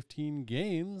year in 15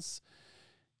 games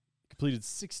completed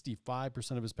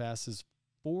 65% of his passes,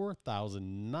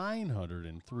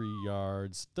 4,903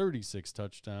 yards, 36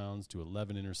 touchdowns to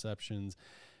 11 interceptions.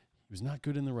 He was not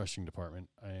good in the rushing department,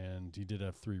 and he did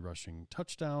have 3 rushing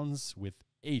touchdowns with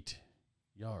 8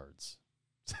 yards.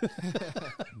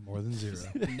 More than 0.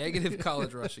 Negative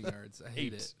college rushing yards. I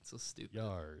hate it. It's so stupid.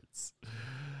 Yards.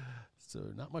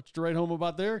 So not much to write home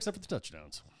about there except for the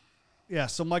touchdowns. Yeah,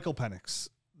 so Michael Penix.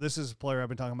 This is a player I've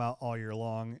been talking about all year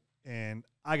long, and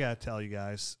I got to tell you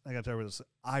guys,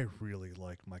 I really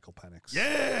like Michael Penix.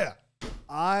 Yeah.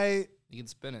 You can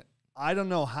spin it. I don't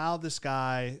know how this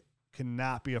guy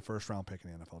cannot be a first-round pick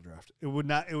in the NFL draft. It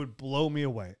would blow me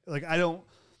away. Like, I don't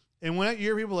 – and when I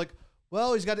hear people like,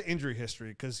 well, he's got an injury history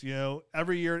because, you know,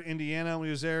 every year at Indiana when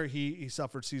he was there, he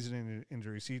suffered season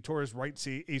injuries. He tore his right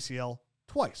ACL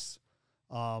twice.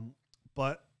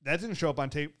 But that didn't show up on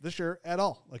tape this year at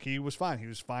all. Like, he was fine. He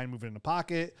was fine moving in the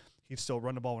pocket. He'd still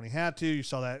run the ball when he had to. You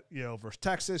saw that, you know, versus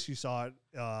Texas. You saw it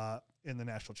in the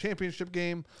national championship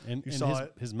game. And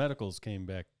his medicals came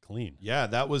back clean. Yeah,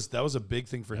 that was a big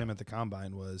thing for him at the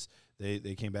combine was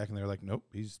they came back and they were like, nope,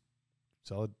 he's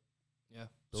solid. Yeah.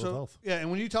 Bill of health. Yeah, and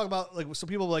when you talk about, like, some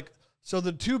people like, so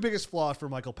the 2 biggest flaws for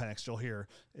Michael Penix you'll hear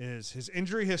is his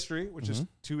injury history, which is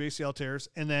 2 ACL tears,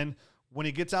 and then when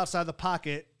he gets outside the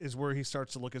pocket is where he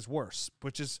starts to look his worst,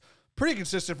 which is pretty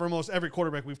consistent for almost every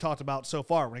quarterback we've talked about so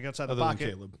far. When he gets outside the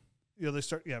pocket, Caleb. You know, they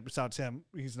start. Yeah, besides him,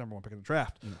 he's the number 1 pick in the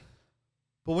draft. Yeah.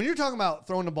 But when you're talking about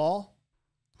throwing the ball,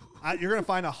 you're going to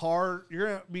find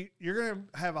you're going to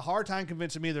have a hard time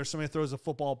convincing me there's somebody that throws the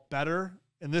football better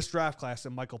in this draft class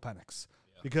than Michael Penix,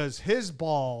 because his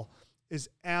ball is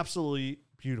absolutely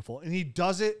beautiful and he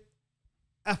does it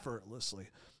effortlessly.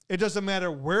 It doesn't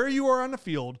matter where you are on the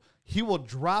field. He will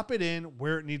drop it in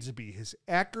where it needs to be. His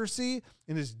accuracy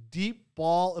and his deep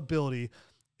ball ability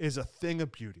is a thing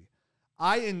of beauty.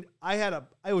 It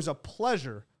was a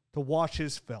pleasure to watch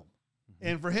his film. Mm-hmm.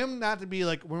 And for him not to be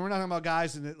like, when we're talking about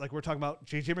guys and like we're talking about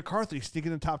J.J. McCarthy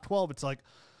sneaking in the top 12, it's like,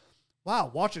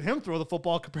 wow, watching him throw the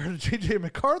football compared to J.J.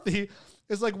 McCarthy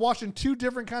is like watching 2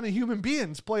 different kind of human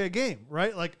beings play a game,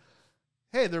 right? Like,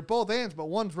 hey, they're both ants, but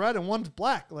one's red and one's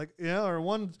black. Like, you know, or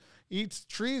one eats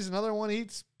trees, another one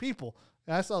eats people.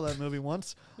 I saw that movie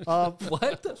once.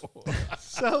 What?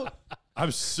 So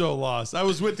I'm so lost. I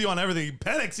was with you on everything.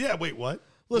 Penix, yeah. Wait, what?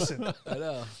 Listen, I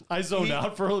know. I zoned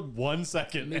out for 1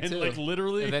 second, and like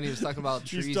literally, and then he was talking about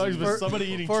trees. He's talking about somebody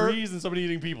eating trees and somebody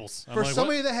eating peoples. For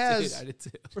somebody that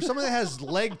has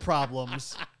leg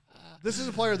problems, this is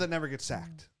a player that never gets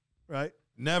sacked, right?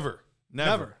 Never.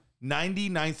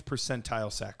 99th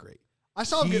percentile sack rate. I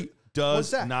saw him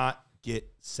does not get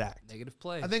sacked. Negative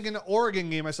play. I think in the Oregon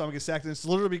game, I saw him get sacked, and it's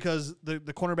literally because the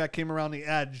cornerback came around the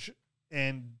edge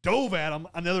and dove at him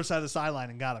on the other side of the sideline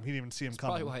and got him. He didn't even see him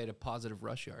coming. Probably why he had a positive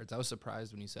rush yards. I was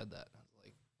surprised when you said that. I was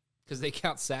like, because they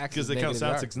count sacks. Because they count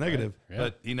sacks as negative, right?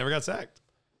 But he never got sacked.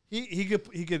 He could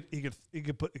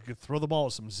throw the ball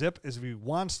with some zip as if he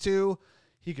wants to.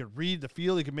 He could read the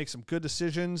field. He could make some good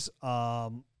decisions. I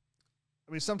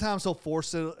mean, sometimes he'll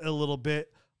force it a little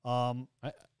bit.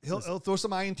 He'll throw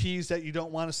some INTs that you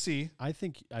don't want to see. I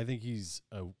think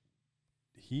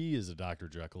he is a Dr.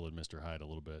 Jekyll and Mr. Hyde a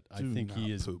little bit. I think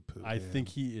he is.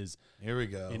 Here we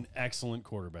go. An excellent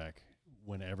quarterback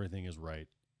when everything is right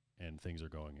and things are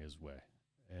going his way.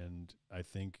 And I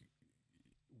think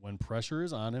when pressure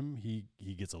is on him, he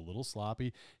gets a little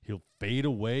sloppy. He'll fade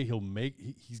away.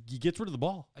 He gets rid of the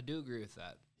ball. I do agree with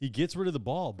that. He gets rid of the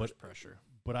ball, but pressure.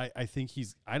 But I think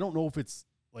I don't know if it's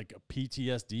like a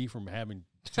PTSD from having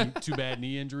two bad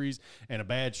knee injuries and a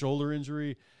bad shoulder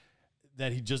injury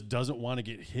that he just doesn't want to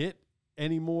get hit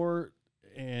anymore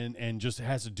and just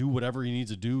has to do whatever he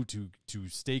needs to do to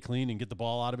stay clean and get the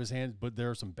ball out of his hands. But there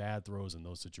are some bad throws in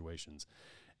those situations.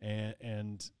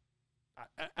 And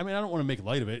I mean, I don't want to make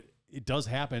light of it. It does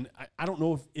happen. I don't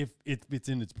know if it's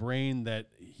in his brain that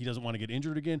he doesn't want to get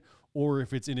injured again, or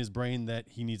if it's in his brain that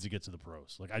he needs to get to the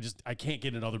pros. Like, I can't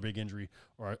get another big injury,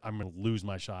 or I'm going to lose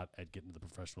my shot at getting to the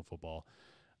professional football.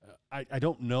 I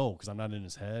don't know, because I'm not in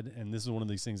his head, and this is one of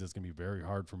these things that's going to be very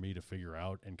hard for me to figure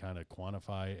out and kind of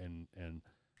quantify and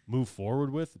move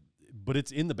forward with. But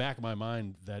it's in the back of my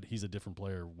mind that he's a different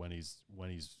player when he's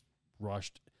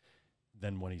rushed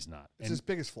than when he's not. It's his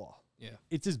biggest flaw. Yeah,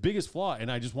 it's his biggest flaw,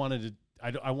 and I just wanted to.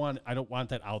 I don't want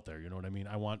that out there. You know what I mean?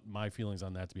 I want my feelings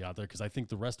on that to be out there, because I think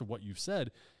the rest of what you've said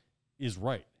is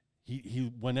right.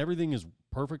 He when everything is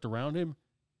perfect around him,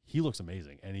 he looks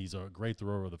amazing, and he's a great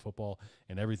thrower of the football,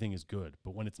 and everything is good.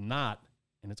 But when it's not,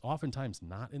 and it's oftentimes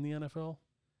not in the NFL,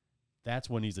 that's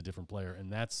when he's a different player,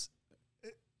 and that's.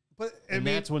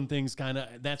 That's when things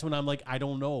that's when I'm like, I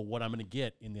don't know what I'm going to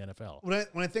get in the NFL. When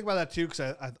I think about that too,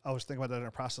 because I was thinking about that in our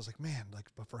process, like, man, like,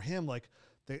 but for him, like,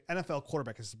 the NFL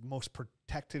quarterback is the most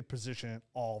protected position in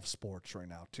all of sports right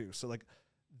now too. So like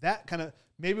that kind of,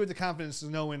 maybe with the confidence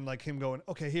of knowing like him going,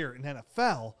 okay, here in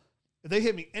NFL, if they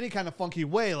hit me any kind of funky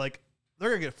way, like, they're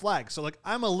going to get flagged. So like,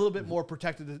 I'm a little bit more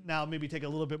protected to now, maybe take a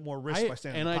little bit more risk by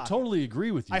standing in the pocket. Totally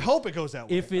agree with you. I hope it goes that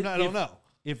way. I don't know.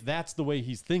 If that's the way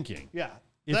he's thinking. Yeah.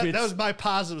 That was my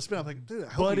positive spin. I'm like, dude, I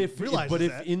hope he realizes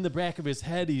that. If in the back of his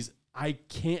head I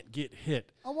can't get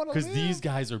hit because these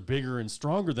guys are bigger and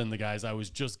stronger than the guys I was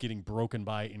just getting broken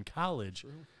by in college,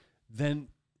 then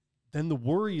the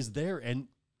worry is there, and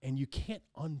you can't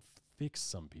unfix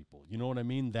some people. You know what I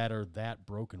mean? That are that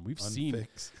broken. We've seen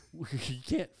you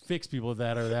can't fix people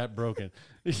that are that broken.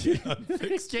 You can't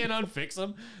unfix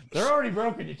them. They're already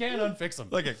broken. You can't unfix them.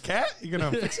 Like a cat, you can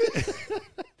unfix it.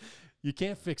 You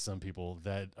can't fix some people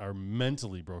that are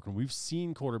mentally broken. We've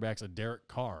seen quarterbacks. Derek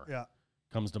Carr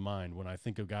comes to mind when I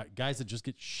think of guys that just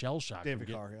get shell-shocked.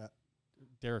 David Carr,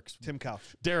 Tim Couch.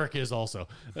 Derek is also.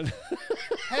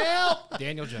 Help!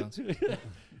 Daniel Jones.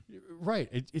 Right.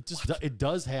 It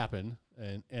does happen,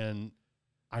 and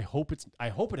I hope it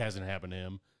hasn't happened to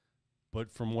him. But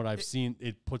from what I've seen,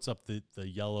 it puts up the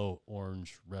yellow,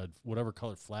 orange, red, whatever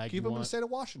color flag Keep him in the state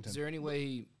of Washington. Is there any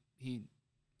way he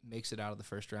makes it out of the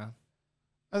first round?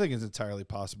 I think it's entirely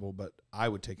possible, but I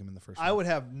would take him in the first round. I would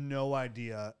have no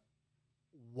idea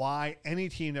why any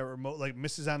team that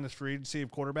misses out on this free agency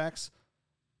of quarterbacks,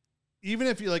 even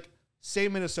if you say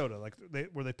Minnesota,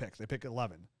 where they pick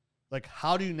 11. Like,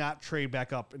 how do you not trade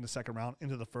back up in the second round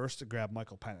into the first to grab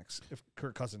Michael Penix if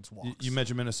Kirk Cousins walks? You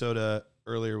mentioned Minnesota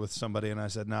earlier with somebody, and I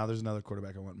said, there's another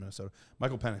quarterback I want in Minnesota.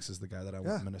 Michael Penix is the guy that I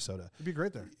want in Minnesota. He'd be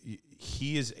great there.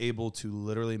 He is able to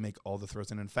literally make all the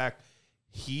throws. And in fact,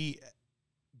 he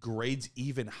grades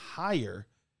even higher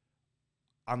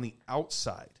on the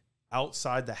outside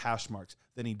the hash marks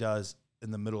than he does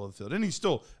in the middle of the field. And he's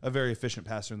still a very efficient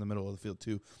passer in the middle of the field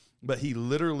too. But he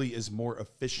literally is more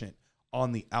efficient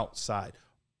on the outside.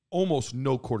 Almost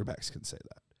no quarterbacks can say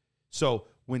that. So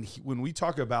when we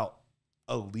talk about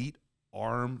elite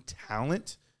arm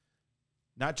talent,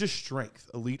 not just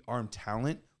strength, elite arm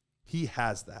talent, he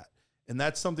has that. And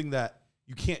that's something that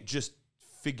you can't just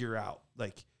figure out.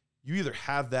 Like, you either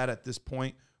have that at this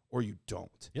point or you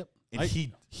don't. Yep. And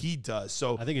he does.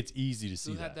 So I think it's easy to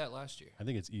see Who had that last year? I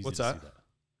think it's easy What's to that? see that.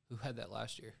 Who had that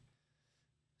last year?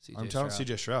 I'm telling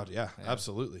CJ Stroud. Yeah,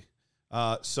 absolutely.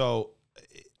 So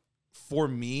for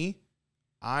me,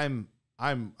 I'm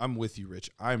with you,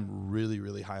 Rich. I'm really,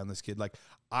 really high on this kid. Like,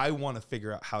 I want to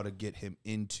figure out how to get him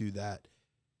into that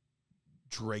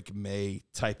Drake May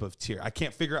type of tier. I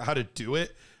can't figure out how to do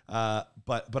it,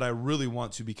 but I really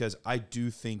want to, because I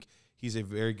do think he's a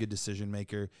very good decision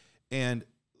maker. And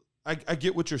I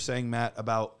get what you're saying, Matt,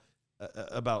 about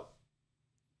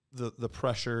the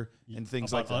pressure and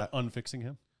things like that. Unfixing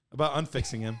him? About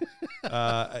unfixing him.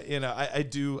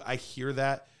 I hear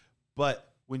that. But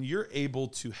when you're able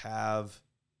to have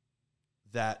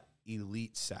that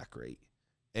elite sack rate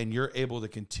and you're able to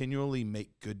continually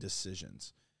make good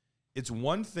decisions, it's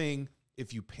one thing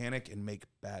if you panic and make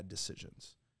bad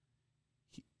decisions.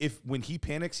 When he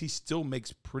panics, he still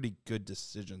makes pretty good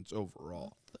decisions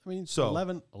overall. I mean, so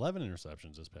 11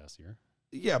 interceptions this past year.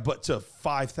 Yeah, but to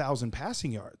 5,000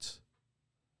 passing yards.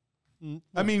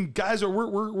 I mean, guys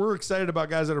we're excited about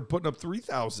guys that are putting up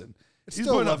 3,000. He's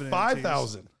still putting up 11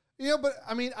 5,000. Yeah, but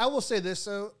I mean, I will say this.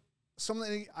 So some of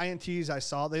the INTs I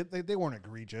saw, they weren't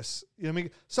egregious. You know what I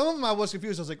mean? Some of them I was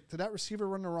confused. I was like, did that receiver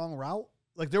run the wrong route?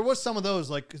 Like there was some of those,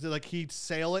 like he'd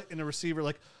sail it and the receiver,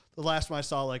 like the last one I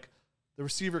saw, like the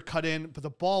receiver cut in, but the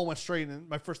ball went straight. And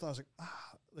my first thought was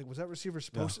like, was that receiver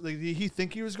supposed to, like, did he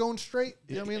think he was going straight?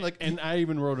 You know what I mean? Like, and I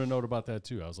even wrote a note about that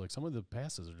too. I was like, some of the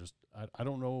passes are just, I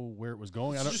don't know where it was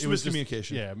going. It was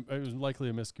miscommunication. It was likely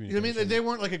a miscommunication. You know what I mean? They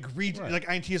weren't like egregious, like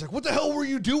INT is like, what the hell were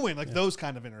you doing? Like those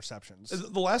kind of interceptions.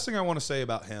 The last thing I want to say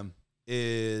about him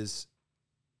is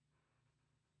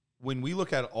when we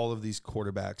look at all of these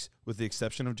quarterbacks, with the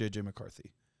exception of J.J.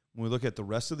 McCarthy, when we look at the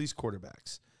rest of these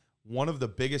quarterbacks, one of the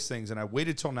biggest things, and I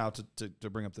waited till now to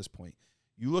bring up this point,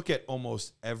 you look at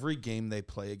almost every game they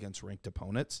play against ranked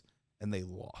opponents, and they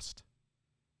lost.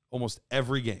 Almost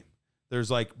every game. There's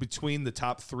like, between the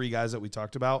top 3 guys that we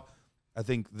talked about, I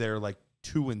think they're like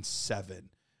 2-7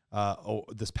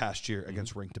 this past year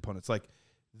against ranked opponents. Like,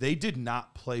 they did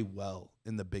not play well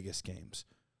in the biggest games.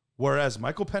 Whereas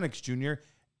Michael Penix Jr.,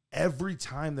 every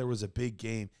time there was a big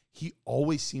game, he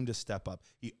always seemed to step up.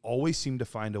 He always seemed to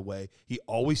find a way. He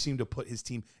always seemed to put his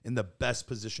team in the best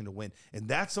position to win. And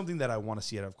that's something that I want to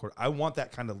see out of court. I want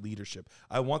that kind of leadership.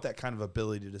 I want that kind of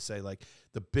ability to say, like,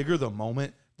 the bigger the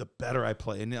moment, the better I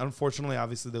play. And unfortunately,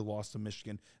 obviously, they lost to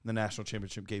Michigan in the national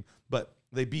championship game, but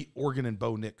they beat Oregon and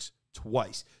Bo Nix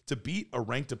twice. To beat a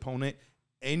ranked opponent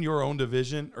in your own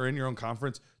division or in your own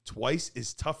conference twice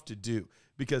is tough to do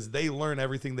because they learn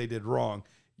everything they did wrong.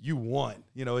 You won.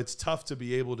 You know, it's tough to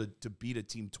be able to beat a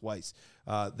team twice.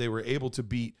 They were able to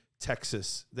beat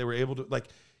Texas. They were able to, like,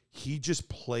 he just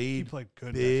played. He played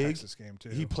good big. in that Texas game, too.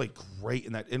 He played great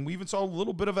in that. And we even saw a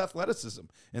little bit of athleticism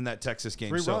in that Texas game.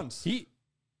 3 runs.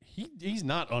 He's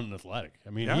not unathletic.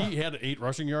 I mean, Yeah. he had 8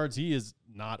 rushing yards. He is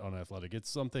not unathletic. It's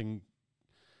something.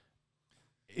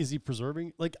 Is he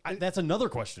preserving? Like, that's another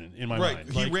question in my mind.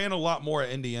 He Like, ran a lot more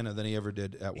at Indiana than he ever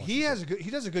did at Washington. He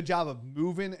does a good job of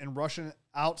moving and rushing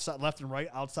outside, left and right,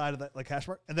 outside of that, like, hash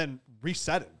mark, and then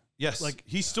resetting. Yes, like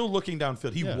he's still looking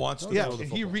downfield. He wants to throw the and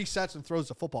football. he resets and throws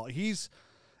the football.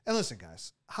 And listen,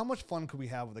 guys, how much fun could we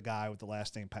have with a guy with the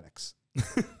last name Penix?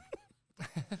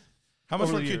 How much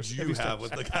over fun the could years, you have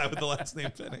with the guy with the last name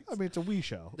Penix? I mean, it's a wee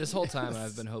show. This whole time,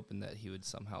 I've been hoping that he would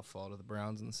somehow fall to the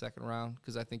Browns in the second round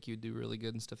because I think he would do really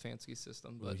good in Stefanski's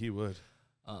system. But He would.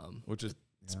 Which is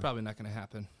it's probably not going to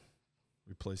happen.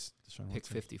 replace Deshaun Pick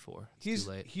Watson. 54. It's too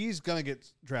late. He's gonna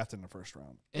get drafted in the first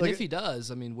round. And if he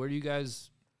does, I mean, where do you guys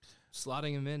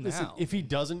slotting him in listen, now? if he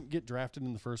doesn't get drafted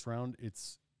in the first round,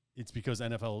 it's because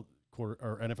NFL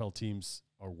teams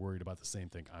are worried about the same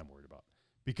thing I'm worried about.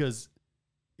 Because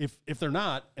if they're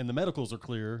not and the medicals are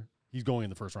clear, he's going in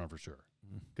the first round for sure.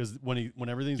 Because when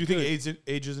everything's Do you think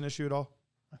age is an issue at all?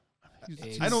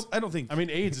 AIDS. I don't think. I mean,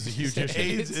 AIDS is a huge issue.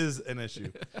 AIDS is an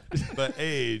issue, but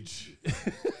age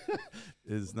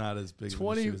is not as big of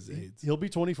an issue as AIDS. He'll be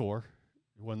 24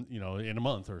 when in a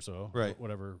month or so, Right?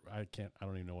 Whatever. I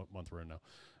don't even know what month we're in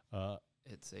now.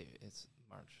 It's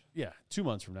March. Yeah, 2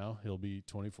 months from now he'll be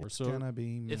 24. So Gonna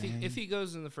be If he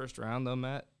goes in the first round though,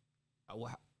 Matt,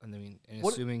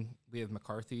 assuming we have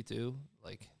McCarthy too,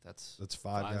 like that's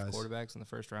 5 guys. quarterbacks in the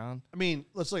first round. I mean,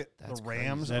 let's look at That's the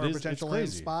Rams crazy. are That a is- potential it's landing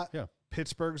crazy. spot. Yeah.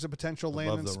 Pittsburgh's a potential Above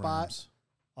landing the spot.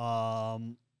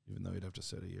 Rams, even though he'd have to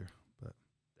sit a year, but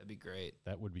That'd be great.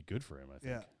 that would be good for him, I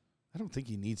think. Yeah. I don't think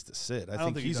he needs to sit. I don't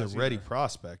think think he he's a does ready either.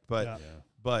 prospect, but Yeah.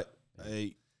 but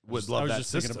I would love that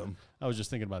system. I was just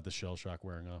thinking about the shell shock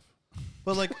wearing off.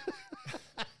 But like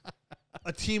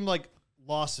a team like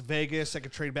Las Vegas, I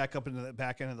could trade back up into the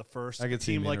back end of the first. I could a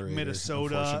team see like Minerator,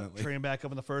 Minnesota unfortunately. trading back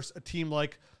up in the first. A team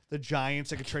like the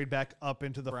Giants, I could trade back up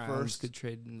into the Browns first. could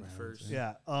trade in the first.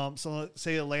 Yeah. So let's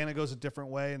say Atlanta goes a different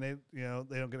way, and they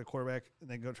don't get a quarterback, and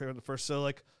they go trade with the first. So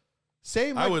like,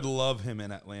 same. I Like, would love him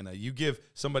in Atlanta. You give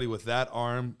somebody with that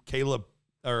arm, Caleb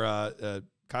or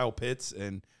Kyle Pitts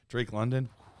and Drake London.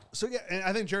 So yeah, and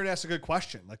I think Jared asked a good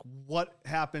question. Like, what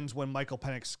happens when Michael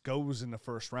Penix goes in the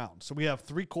first round? So we have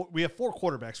 4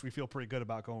 quarterbacks we feel pretty good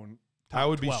about going. I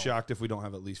would be 12. shocked if we don't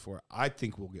have at least 4. I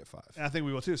think we'll get 5. And I think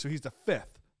we will too. So he's the 5th.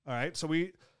 All right. So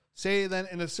we say then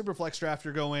in a super flex draft,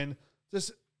 you're going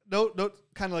just no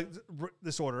kind of like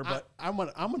this order, but I'm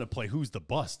gonna play who's the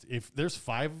bust. If there's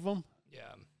 5 of them,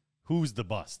 Yeah. who's the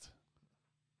bust?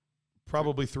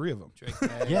 Probably 3 of them. Drake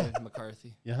May, Yeah.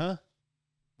 McCarthy. Yeah, huh?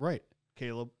 Right.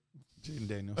 Caleb. Jayden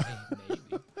Daniels. Maybe.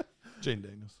 Jayden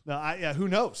Daniels. No, who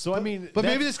knows? So, I mean, but that-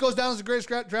 maybe this goes down as the greatest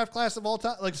draft class of all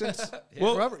time, like since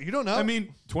Well, forever. You don't know. I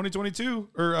mean, 2022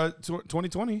 or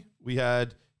 2020, we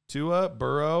had Tua,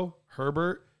 Burrow,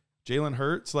 Herbert, Jalen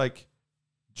Hurts. Like,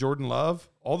 Jordan Love,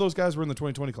 all those guys were in the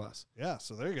 2020 class. Yeah,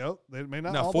 so there you go. They may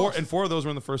not. Now, all four of those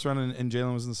were in the first round, and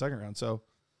Jalen was in the second round. So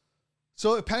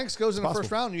if Penix goes in the possible.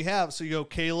 first round, you go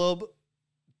Caleb,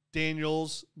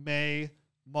 Daniels, Maye,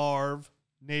 Marv,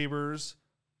 Neighbors,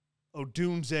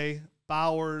 Odunze,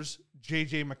 Bowers,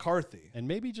 J.J. McCarthy. And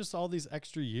maybe just all these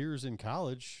extra years in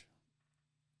college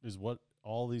is what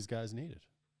all these guys needed.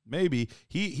 maybe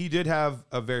he did have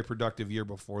a very productive year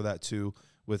before that too,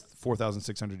 with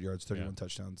 4,600 yards, 31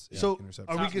 touchdowns. So interceptions.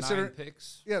 are we considering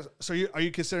picks? Yeah. So are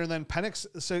you considering then Penix?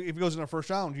 So if he goes in the first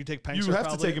round, you take Penix. You have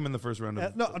to take him in the first round.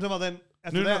 No, then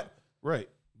after that, right.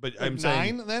 But like I'm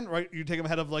saying 9. Then right, you take him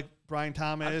ahead of like Brian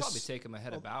Thomas. I'd probably take him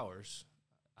ahead of Bowers.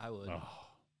 I would. Oh,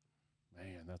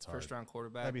 man, that's hard. First round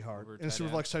quarterback. That'd be hard. over In a tight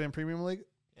Superflex end. tight end premium league,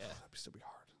 Yeah. that'd still be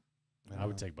hard. I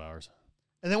would take Bowers.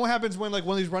 And then what happens when like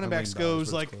one of these running I lean backs Bowers,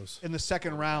 goes but like it's close. in the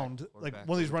second round, like Quarterback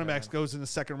one of these over running tight backs end. goes in the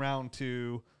second round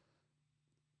to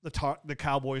the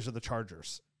Cowboys or the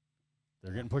Chargers.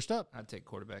 They're getting pushed up. I'd take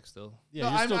quarterback still. Yeah, No,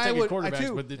 you're still I taking would- I quarterbacks,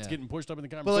 too. but it's Yeah. getting pushed up in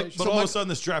the like, conversation. But So all of Mike- a sudden,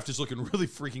 this draft is looking really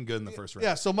freaking good in the first round.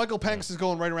 Yeah, so Michael Penix is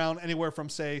going right around anywhere from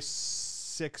say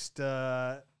 6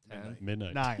 to 10.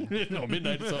 Midnight. 9. No,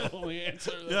 midnight is the only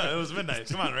answer. Yeah, it was midnight.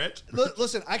 Come on, Rich.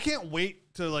 Listen, I can't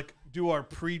wait to like do our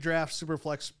pre-draft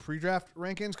Superflex pre-draft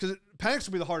rankings because Penix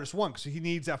will be the hardest one because he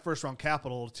needs that first round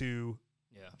capital to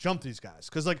jump these guys.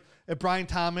 Because like if Brian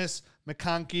Thomas,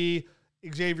 McConkey,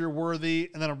 Xavier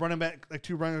Worthy, and then a running back, like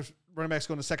two running backs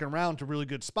go in the second round to really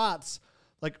good spots,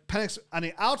 like Penix on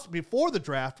the outs before the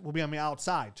draft will be on the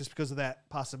outside just because of that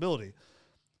possibility.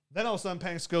 Then all of a sudden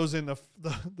Penix goes in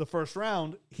the first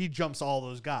round, he jumps all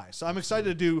those guys. So I'm excited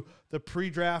to do the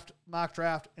pre-draft mock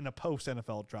draft and the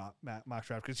post-NFL mock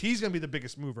draft because he's going to be the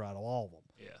biggest mover out of all of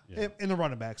them. Yeah. In the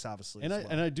running backs, obviously. And as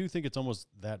well. I do think it's almost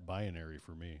that binary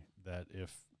for me that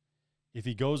if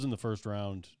he goes in the first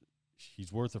round, he's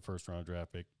worth a first round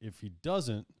draft pick. If he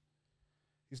doesn't,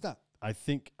 He's not. I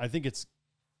think it's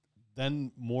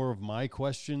then more of my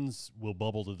questions will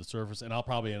bubble to the surface, and I'll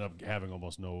probably end up having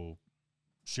almost no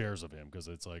shares of him because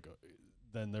it's like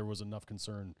then there was enough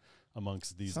concern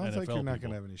amongst these Sounds NFL like you're not people.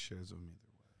 going to have any shares of him either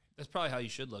way. That's probably how you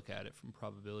should look at it from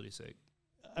probability's sake.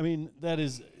 I mean, that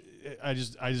is, I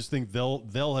just think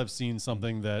they'll have seen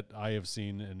something that I have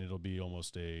seen, and it'll be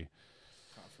almost a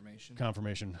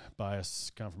confirmation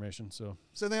bias confirmation. So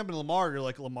Same thing happened to Lamar. You're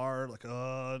like, Lamar, like,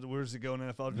 where's he going in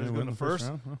the NFL? Does he go in the first?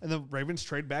 round, huh? And the Ravens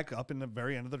trade back up in the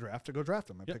very end of the draft to go draft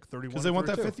him. I pick 31. Because they want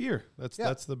that 32. fifth year.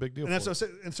 That's the big deal. And that's for what I'm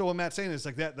saying. And so what Matt's saying is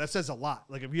like that says a lot.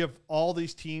 Like if you have all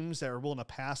these teams that are willing to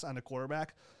pass on a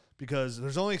quarterback because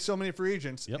there's only so many free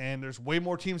agents and there's way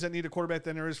more teams that need a quarterback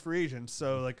than there is free agents.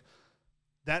 So like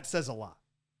that says a lot.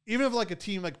 Even if like a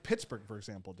team like Pittsburgh, for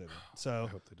example, did it. So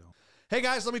I hope they don't. hey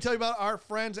guys, let me tell you about our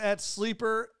friends at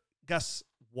Sleeper. Guess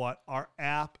what? Our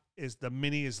app is the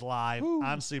mini is live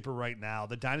on Sleeper right now.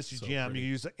 The Dynasty GM. pretty. You can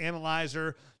use the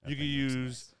analyzer. You can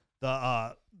use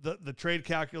the trade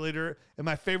calculator. And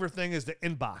my favorite thing is the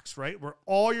inbox, right? Where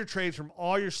all your trades from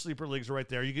all your Sleeper leagues are right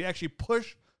there. You can actually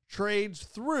push trades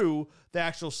through the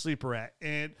actual Sleeper app.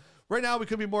 And right now, we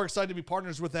could be more excited to be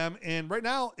partners with them. And right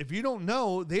now, if you don't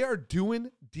know, they are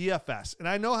doing DFS. And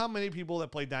I know how many people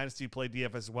that play Dynasty play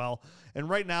DFS as well. And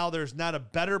right now, there's not a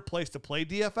better place to play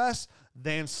DFS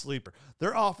than Sleeper.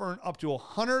 They're offering up to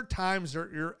 100 times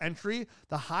your entry,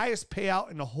 the highest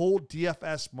payout in the whole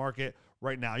DFS market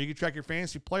right now. You can track your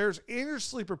fantasy players and your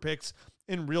Sleeper picks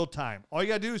in real time. All you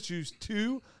got to do is choose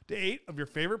 2 to 8 of your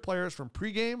favorite players from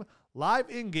pregame, live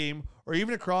in-game, or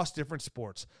even across different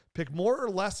sports. Pick more or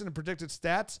less than the predicted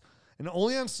stats, and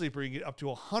only on Sleeper you can get up to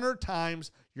 100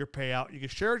 times your payout. You can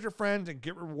share with your friends and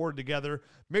get rewarded together.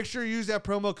 Make sure you use that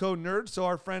promo code NERD so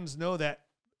our friends know that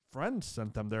friends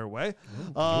sent them their way.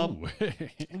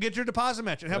 And get your deposit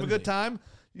match and have a good time.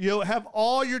 You'll have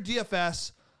all your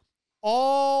DFS,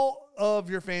 all of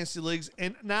your fantasy leagues,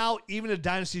 and now even a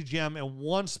Dynasty GM in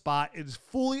one spot. It is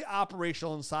fully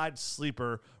operational inside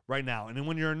Sleeper right now. And then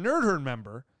when you're a Nerd Herd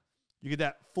member, you get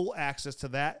that full access to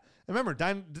that. And remember,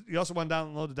 you also want to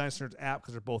download the Dynasty Nerds app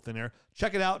because they're both in there.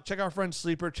 Check it out. Check our friend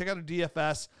Sleeper. Check out the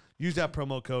DFS. Use that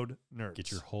promo code NERDS.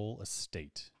 get your whole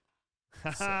estate.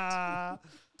 All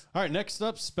All right, next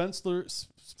up, Spencer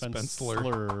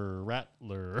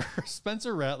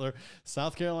Rattler,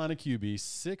 South Carolina QB,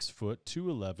 6 foot,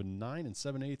 211, 9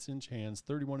 7/8 hands,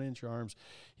 31-inch arms.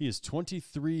 He is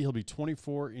 23. He'll be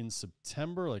 24 in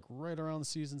September, like right around the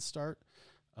season start.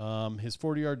 His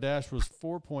 40-yard dash was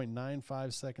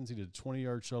 4.95 seconds. He did a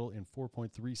 20-yard shuttle in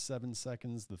 4.37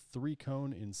 seconds. The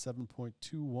 3-cone in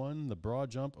 7.21. The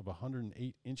broad jump of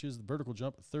 108 inches. The vertical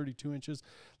jump of 32 inches.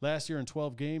 Last year in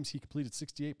 12 games, he completed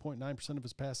 68.9% of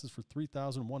his passes for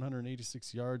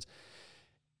 3,186 yards.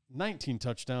 19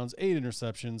 touchdowns, 8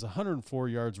 interceptions, 104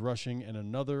 yards rushing, and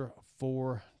another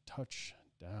 4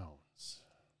 touchdowns.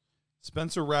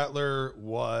 Spencer Rattler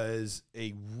was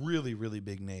a really, really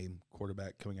big name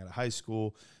quarterback coming out of high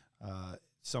school.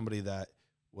 Somebody that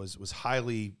was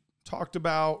highly talked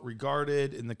about,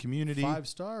 regarded in the community.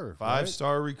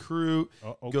 5-star recruit,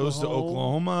 goes to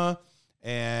Oklahoma,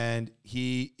 and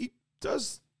he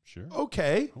does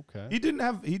okay. He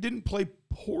didn't play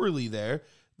poorly there.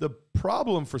 The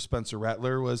problem for Spencer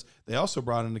Rattler was they also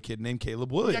brought in a kid named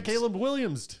Caleb Williams. Yeah, Caleb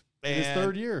Williams in his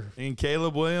third year. And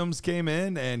Caleb Williams came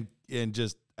in and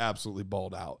just absolutely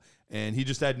balled out. And he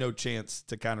just had no chance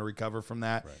to kind of recover from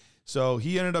that. Right. So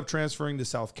he ended up transferring to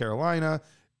South Carolina.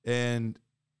 And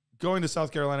going to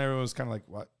South Carolina, everyone was kind of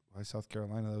like, why South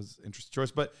Carolina? That was an interesting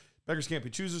choice. But beggars can't be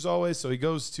choosers always. So he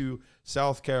goes to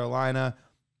South Carolina.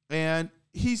 And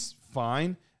he's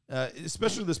fine.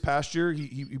 Especially this past year,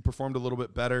 he performed a little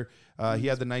bit better. He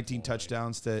had the 19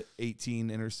 touchdowns to 8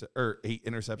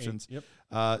 interceptions.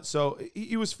 Yep. So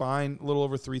he was fine, a little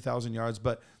over 3,000 yards.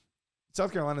 But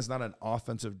South Carolina's not an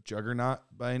offensive juggernaut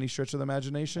by any stretch of the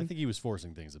imagination. I think he was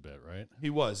forcing things a bit, right? He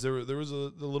was. There was a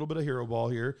little bit of hero ball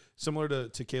here, similar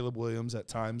to Caleb Williams at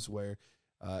times, where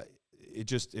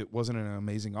it wasn't an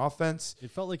amazing offense.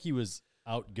 It felt like he was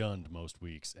outgunned most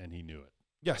weeks, and he knew it.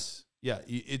 Yes. Yeah,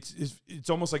 it's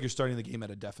almost like you're starting the game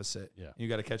at a deficit. Yeah. You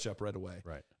got to catch up right away.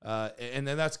 Right. And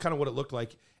then that's kind of what it looked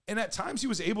like. And at times he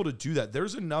was able to do that.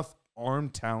 There's enough arm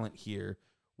talent here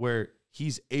where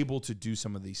he's able to do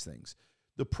some of these things.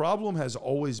 The problem has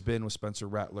always been with Spencer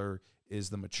Rattler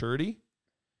is the maturity.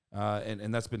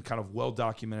 And that's been kind of well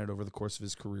documented over the course of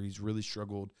his career. He's really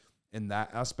struggled in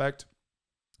that aspect,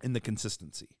 in the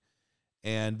consistency.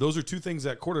 And those are two things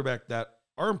at quarterback that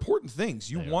are important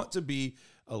things. You want to be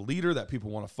a leader that people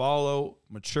want to follow,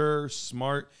 mature,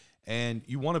 smart, and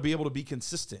you want to be able to be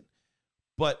consistent.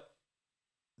 But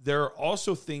there are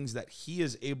also things that he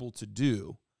is able to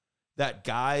do that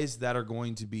guys that are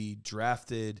going to be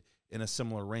drafted in a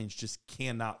similar range just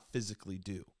cannot physically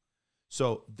do.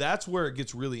 So that's where it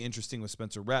gets really interesting with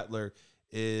Spencer Rattler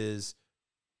is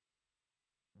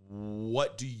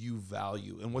what do you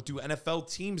value and what do NFL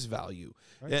teams value?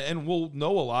 Right. And we'll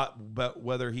know a lot about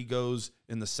whether he goes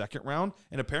in the second round.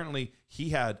 And apparently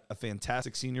he had a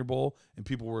fantastic Senior Bowl and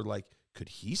people were like, could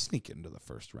he sneak into the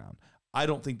first round? I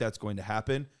don't think that's going to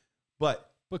happen.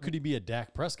 But could he be a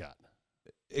Dak Prescott?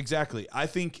 Exactly. I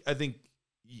think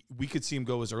we could see him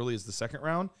go as early as the second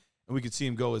round and we could see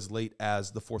him go as late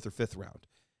as the 4th or 5th round.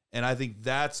 And I think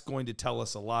that's going to tell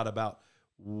us a lot about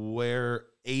where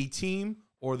a team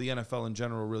or the NFL in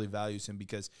general really values him,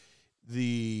 because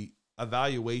the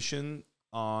evaluation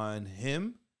on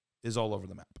him is all over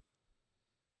the map.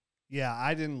 Yeah,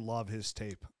 I didn't love his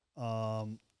tape. I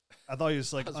thought he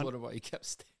was like... I was wondering why you kept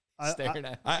staring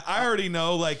at him. I already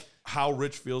know like how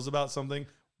Rich feels about something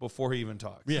before he even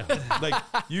talks. Yeah. Like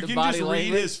you can just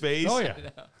read his face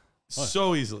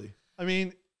so easily. I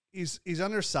mean, he's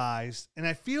undersized, and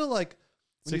I feel like...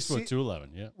 6'2",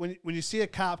 yeah. When you see a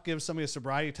cop give somebody a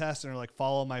sobriety test and they're like,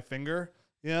 follow my finger,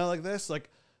 like this,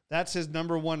 like that's his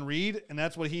number one read, and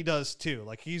that's what he does too.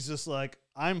 Like he's just like,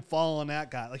 I'm following that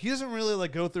guy. Like he doesn't really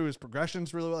like go through his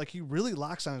progressions really well. Like he really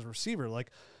locks on his receiver. Like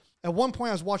at one point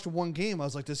I was watching one game, I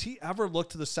was like, does he ever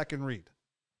look to the second read?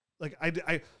 Like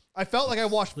I felt like I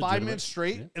watched 5 minutes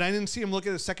straight and I didn't see him look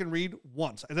at the second read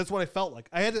once. And that's what I felt like.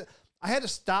 I had to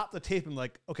stop the tape and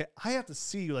like, okay, I have to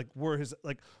see like where his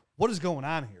like. What is going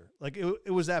on here? Like,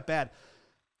 it was that bad.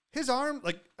 His arm,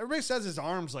 like, everybody says his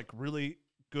arm's, like, really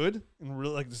good and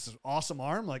really, like, this is awesome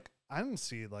arm. Like, I didn't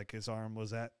see, like, his arm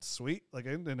was that sweet. Like,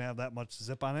 I didn't have that much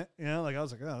zip on it. Like, I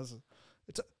was like, oh,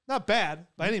 it's not bad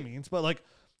by any means, but, like,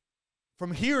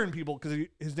 from hearing people, because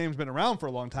his name's been around for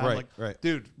a long time, right.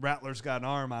 Dude, Rattler's got an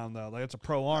arm on him, though. Like, it's a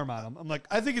pro arm on him. I'm like,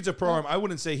 I think it's a pro arm. I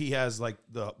wouldn't say he has, like,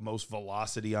 the most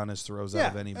velocity on his throws out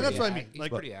of anybody. And that's what I mean. He's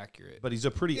pretty accurate. But he's a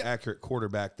pretty accurate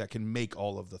quarterback that can make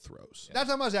all of the throws. That's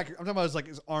not about accurate. I'm talking about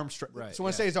his arm strength. Right, so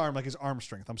when I say his arm, like his arm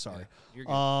strength, I'm sorry. Yeah,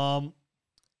 you're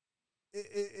good.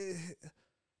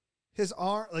 His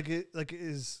arm,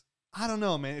 is, I don't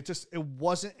know, man. It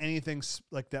wasn't anything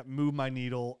like that moved my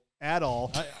needle at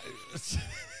all.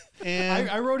 And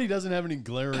I wrote he doesn't have any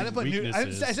glaring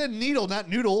weaknesses. I said needle, not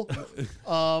noodle.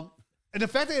 And the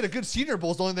fact that he had a good Senior Bowl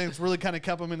is the only thing that's really kind of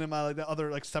kept him in my the other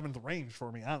like 7th range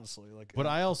for me, honestly. Like, but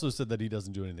I also said that he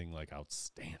doesn't do anything like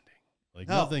outstanding, like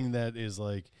nothing that is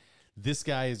like this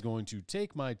guy is going to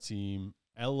take my team,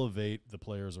 elevate the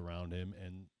players around him,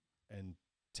 and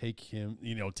take him,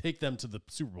 take them to the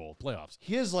Super Bowl playoffs.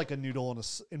 He is like a noodle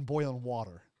in boiling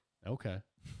water. Okay.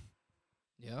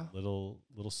 Yeah. Little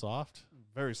soft.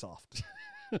 Very soft.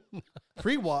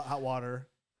 Hot water.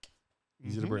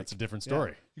 Easy to break. That's a different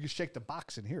story. Yeah. You can shake the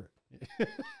box and hear it.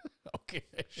 Okay.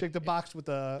 Shake the box with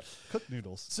the cooked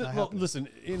noodles. So, listen,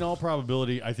 in all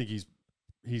probability, I think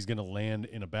he's going to land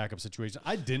in a backup situation.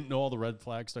 I didn't know all the red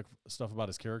flag stuff about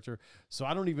his character, so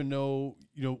I don't even know,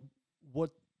 what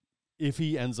if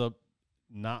he ends up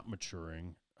not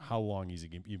maturing, how long he's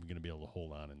even going to be able to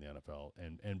hold on in the NFL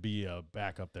and be a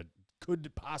backup that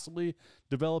could possibly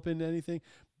develop into anything.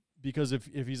 Because if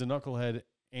he's a knucklehead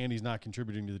and he's not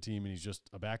contributing to the team and he's just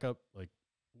a backup, like,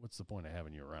 what's the point of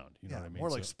having you around? You know what I mean? More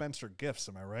like Spencer Gifts,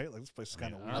 am I right? Like, this place is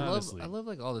kind of weird. I love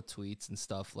like all the tweets and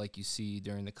stuff like you see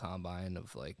during the combine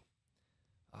of like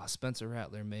Spencer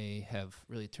Rattler may have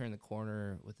really turned the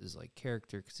corner with his like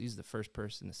character because he's the first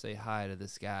person to say hi to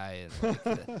this guy, and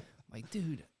like, like,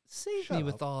 dude, save me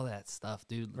with all that stuff,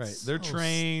 dude. Right? They're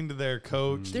trained, they're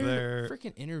coached, they're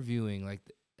freaking interviewing. Like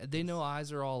they know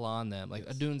eyes are all on them. Like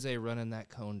Adunze running that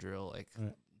cone drill like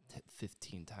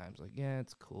 15 times. Like, yeah,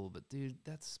 it's cool, but dude,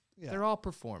 they're all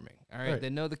performing. All right, they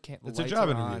know the it's lights a job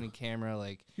are interview. On and camera.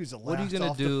 Like, what are you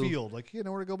gonna do? The field, like, you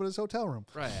know where to go, but his hotel room.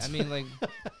 Right. I mean, like,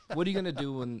 what are you gonna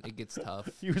do when it gets tough?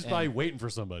 He was probably waiting for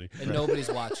somebody, and nobody's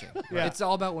watching. Yeah. It's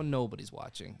all about when nobody's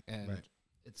watching, and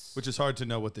which is hard to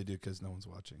know what they do because no one's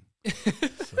watching.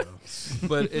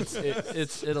 But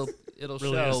it'll really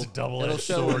show. It'll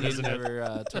show when you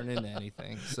never turn into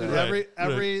anything. So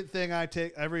everything I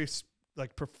take, every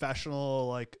like professional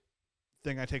like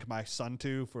thing I take my son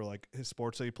to for like his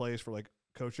sports that he plays for like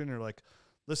coaching, or like,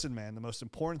 listen, man, the most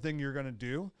important thing you're gonna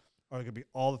do are gonna be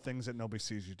all the things that nobody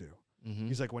sees you do. Mm-hmm.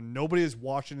 He's like, when nobody is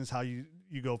watching is how you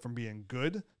go from being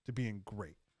good to being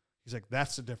great. He's like,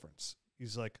 that's the difference.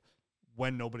 He's like,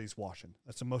 when nobody's watching,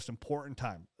 that's the most important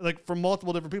time. Like, for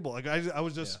multiple different people. Like I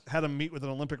was just had him meet with an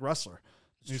Olympic wrestler.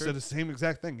 He said the same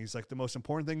exact thing. He's like, the most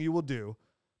important thing you will do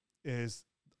is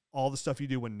all the stuff you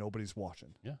do when nobody's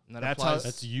watching. Yeah, that's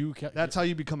how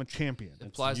you become a champion. It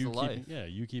applies to life.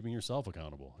 You keeping yourself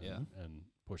accountable. And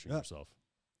pushing yourself.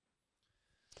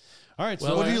 All right.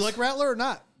 Well, so do you like Rattler or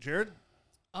not, Jared?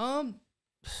 No.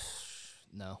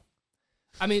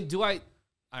 I mean, do I?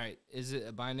 All right. Is it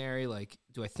a binary? Like,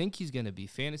 do I think he's going to be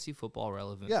fantasy football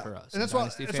relevant for us? And that's why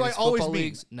I always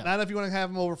mean. No. Not if you want to have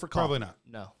him over for coffee. Probably not.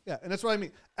 No. Yeah, and that's what I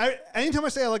mean. Anytime I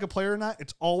say I like a player or not,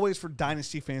 it's always for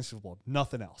dynasty fantasy football.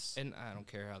 Nothing else. And I don't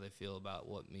care how they feel about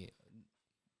what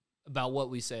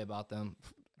we say about them.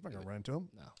 I'm not going to run into him.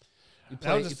 No. You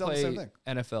play the same thing.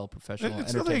 NFL professional.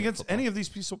 It's nothing against any of these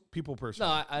people personally.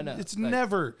 No, I know. It's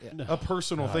never a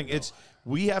personal thing. No. It's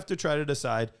we have to try to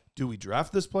decide, do we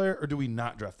draft this player or do we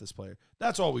not draft this player?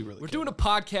 That's all we really We're doing a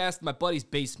podcast in my buddy's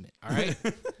basement, all right?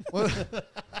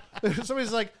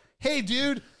 Somebody's like, hey,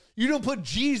 dude, you don't put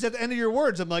G's at the end of your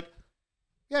words. I'm like,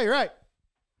 yeah, you're right.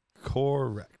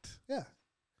 Correct. Yeah.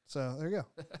 So there you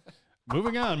go.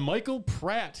 Moving on, Michael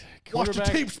Pratt. Watch the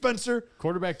tape, Spencer.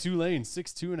 Quarterback Tulane,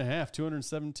 6'2 and a half,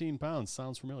 217 pounds.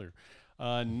 Sounds familiar.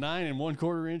 9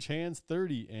 1/4 inch hands,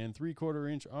 30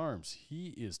 3/4 inch arms. He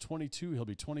is 22. He'll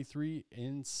be 23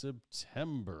 in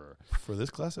September. For this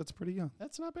class, that's pretty young.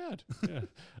 That's not bad.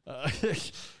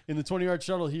 In the 20-yard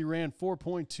shuttle, he ran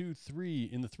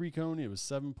 4.23. In the 3-cone, it was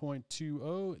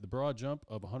 7.20. The broad jump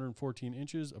of 114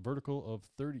 inches, a vertical of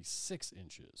 36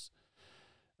 inches.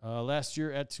 Last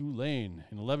year at Tulane,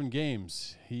 in 11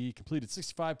 games, he completed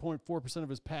 65.4% of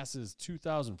his passes,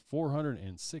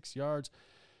 2,406 yards,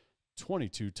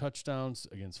 22 touchdowns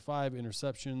against 5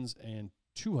 interceptions, and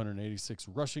 286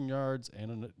 rushing yards, and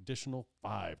an additional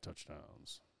 5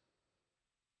 touchdowns.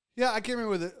 Yeah, I came in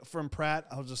with it from Pratt.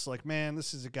 I was just like, man,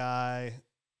 this is a guy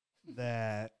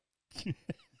that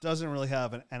doesn't really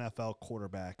have an NFL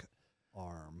quarterback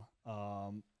arm.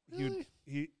 Really?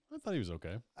 I thought he was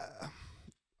okay.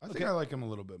 I think I like him a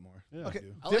little bit more. Yeah, okay,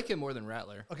 I like him more than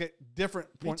Rattler. Okay, different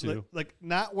point. Me too. Like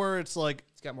not where it's like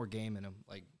he's got more game in him.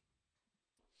 Like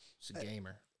he's a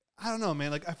gamer. I don't know, man.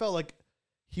 Like I felt like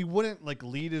he wouldn't like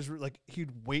lead his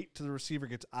he'd wait till the receiver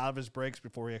gets out of his breaks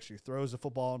before he actually throws the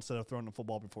football instead of throwing the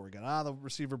football before he got out of the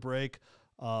receiver break.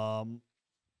 I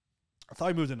thought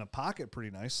he moved in the pocket pretty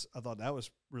nice. I thought that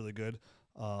was really good.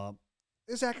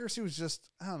 His accuracy was just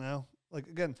I don't know. Like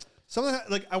again, something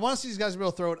like I want to see these guys be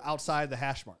able to throw it outside the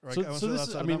hash mark. Right? So this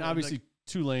is, I mean, obviously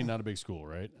Tulane, not a big school,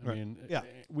 right? I mean,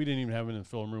 we didn't even have it in the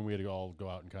film room. We had to all go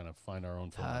out and kind of find our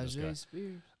own film on this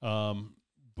guy.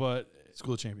 But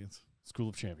School of Champions. School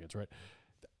of Champions, right?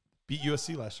 Beat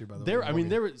USC last year, by the way. I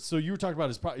mean, so you were talking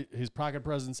about his pocket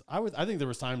presence. I think there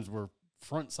was times where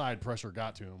front side pressure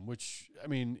got to him, which I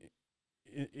mean,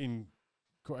 in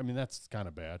I mean, that's kind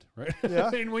of bad, right? Yeah.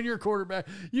 I mean, when you're a quarterback,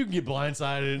 you can get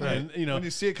blindsided, and you know, when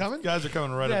you see it coming, Guys are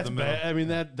coming right up the middle. bad. I mean,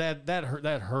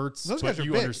 that hurts. Those but guys are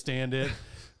you big. understand it.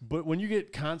 But when you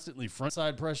get constantly front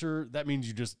side pressure, that means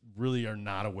you just really are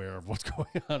not aware of what's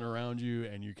going on around you,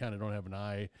 and you kind of don't have an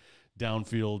eye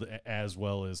downfield as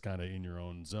well as kind of in your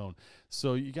own zone.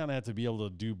 So you kind of have to be able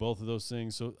to do both of those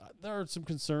things. So there are some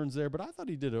concerns there, but I thought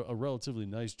he did a relatively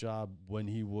nice job when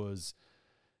he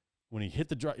hit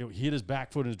the drop, he hit his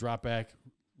back foot in his drop back,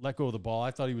 let go of the ball.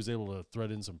 I thought he was able to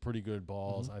thread in some pretty good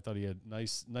balls. I thought he had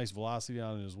nice velocity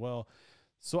on it as well.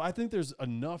 So I think there's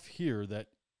enough here that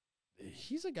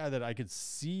he's a guy that I could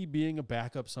see being a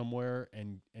backup somewhere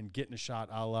and getting a shot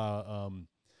a la,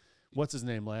 what's his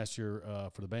name last year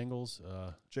for the Bengals?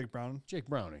 Jake Browning. Jake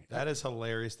Browning. That is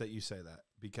hilarious that you say that,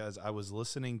 because I was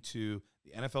listening to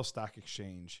the NFL Stock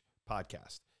Exchange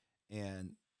podcast,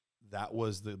 and that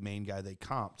was the main guy they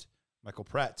comped Michael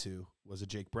Pratt to, was a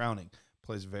Jake Browning.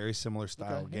 Plays a very similar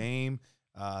style game.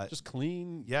 Just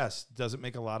clean. Yes, doesn't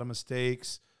make a lot of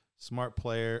mistakes. Smart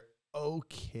player.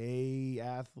 Okay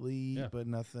athlete, but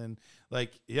nothing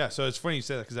like, so it's funny you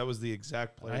say that, because that was the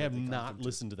exact player. I have not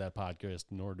listened to that podcast,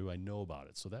 nor do I know about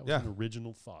it. So that was an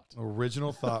original thought.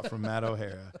 Original thought from Matt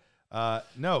O'Hara.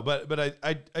 No, but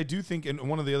I do think, and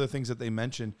one of the other things that they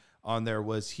mentioned on there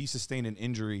was he sustained an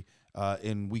injury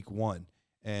in week 1.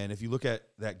 And if you look at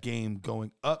that game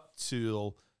going up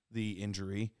to the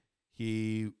injury,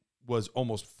 he was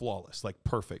almost flawless, like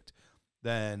perfect.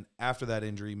 Then after that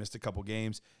injury, he missed a couple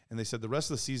games, and they said the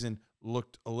rest of the season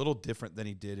looked a little different than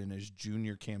he did in his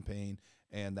junior campaign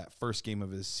and that first game of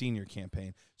his senior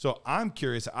campaign. So I'm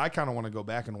curious. I kind of want to go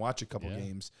back and watch a couple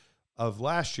games of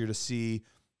last year to see,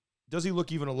 does he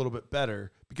look even a little bit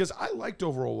better? Because I liked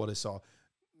overall what I saw.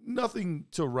 Nothing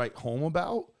to write home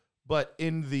about, but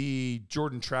in the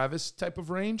Jordan Travis type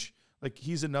of range, like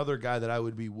he's another guy that I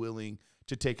would be willing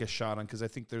to take a shot on, because I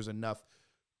think there's enough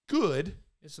good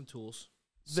 – There's some tools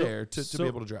there to be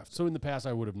able to draft. So in the past,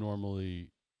 I would have normally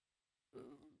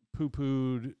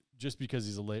poo-pooed just because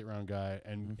he's a late round guy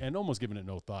and almost given it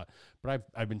no thought. But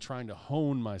I've been trying to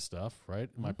hone my stuff, right,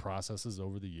 my processes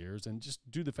over the years, and just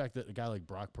do the fact that a guy like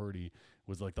Brock Purdy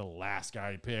was like the last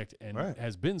guy he picked and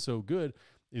has been so good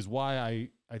is why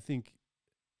I think.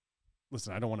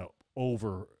 Listen, I don't want to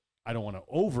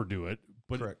overdo it,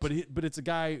 but it's a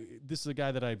guy. This is a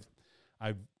guy that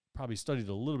I've probably studied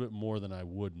a little bit more than I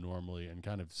would normally, and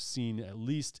kind of seen at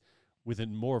least with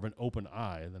more of an open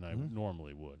eye than I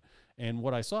normally would. And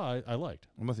what I saw, I liked.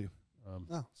 I'm with you.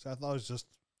 So I thought it was just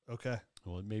okay.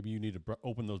 Well, maybe you need to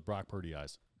open those Brock Purdy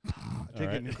eyes. I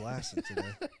did get new glasses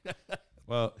today.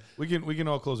 Well, we can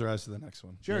all close our eyes to the next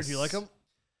one. Jared, do you like him?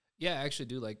 Yeah, I actually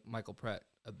do like Michael Pratt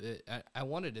a bit. I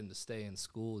wanted him to stay in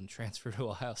school and transfer to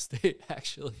Ohio State,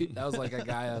 actually. That was like a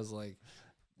guy I was like,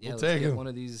 yeah, let's get one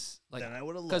of these. Like, then I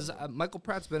would have loved because him. Michael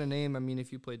Pratt's been a name. I mean,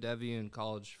 if you play Devy in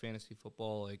college fantasy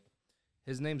football, like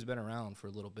his name's been around for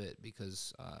a little bit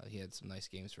because he had some nice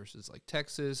games versus like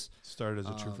Texas. Started as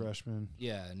a true freshman.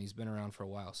 Yeah, and he's been around for a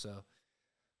while. So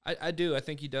I do. I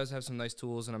think he does have some nice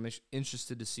tools, and I'm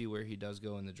interested to see where he does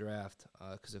go in the draft.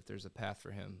 Because if there's a path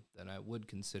for him, then I would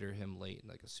consider him late in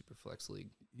like a super flex league.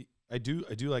 I do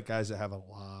like guys that have a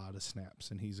lot of snaps,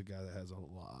 and he's a guy that has a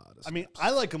lot of snaps. I mean, I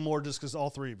like him more just because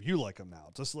all three of you like him now.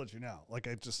 Just to let you know. Like,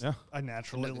 I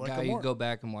naturally The like guy him you more. go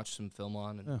back and watch some film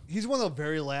on. And He's one of the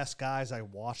very last guys I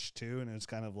watched, too, and it's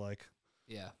kind of like,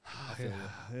 I feel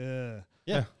you.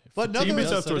 yeah. But Fatigue nothing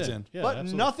does was, set towards in. the end. Yeah, but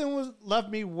absolutely. nothing was left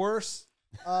me worse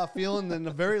feeling than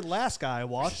the very last guy I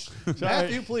watched.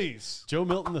 Matthew, please. Joe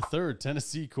Milton III,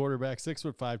 Tennessee quarterback,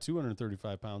 6'5",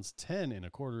 235 pounds, 10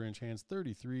 1/4 inch hands,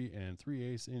 33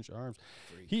 3/8 inch arms.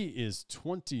 He is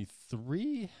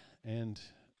 23 and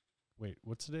wait,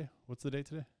 what's today? What's the date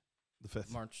today? The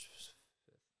 5th. March.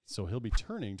 So he'll be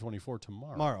turning 24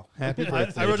 tomorrow. Happy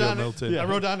birthday, I wrote Joe down. Milton. I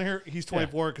wrote down here. He's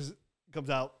 24 because it comes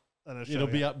out. It'll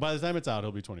be out by the time it's out.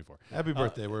 He'll be 24. Happy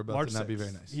birthday. We're about March to not be 6th.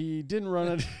 very nice. He didn't run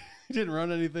it. He didn't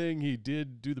run anything. He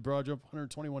did do the broad jump,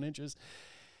 121 inches.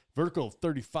 Vertical,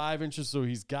 35 inches, so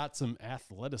he's got some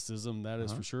athleticism, that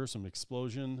is for sure, some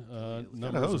explosion.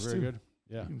 Numbers hose, are very too. good.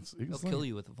 Yeah. He'll kill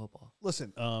you with a football.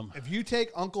 Listen, if you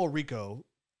take Uncle Rico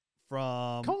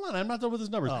from Come on, I'm not done with his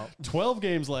numbers. Oh. 12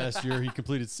 games last year. He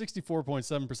completed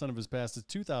 64.7% of his passes,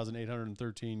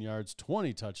 2,813 yards,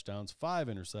 20 touchdowns, 5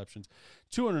 interceptions,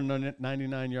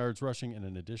 299 yards rushing, and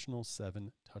an additional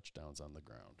 7 touchdowns on the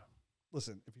ground.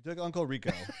 Listen, if you took Uncle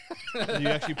Rico and you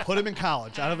actually put him in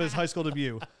college out of his high school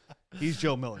debut, he's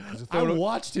Joe Milton. I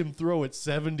watched him throw it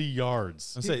 70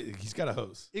 yards. I'll say he's got a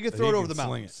hose. He could That throw it he over can the sling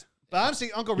mountains. it. But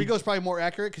honestly, Uncle Rico's probably more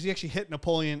accurate because he actually hit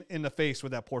Napoleon in the face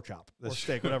with that pork chop or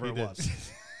steak, whatever He it did.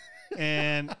 was.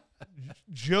 And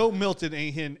Joe Milton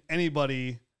ain't hitting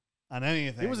anybody on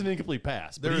anything. It was an incomplete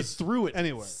pass, but he threw it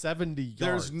anywhere. 70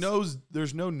 yards.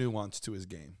 There's no nuance to his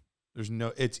game.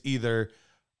 It's either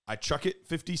I chuck it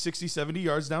 50, 60, 70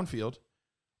 yards downfield,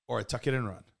 or I tuck it and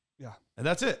run. Yeah. And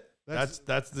that's it.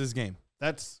 That's this game.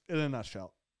 That's in a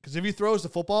nutshell. Because if he throws the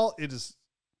football, it is.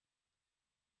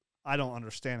 I don't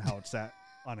understand how it's that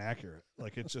inaccurate.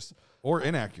 Like, it's just. Or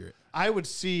inaccurate. I would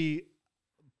see.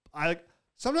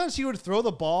 Sometimes he would throw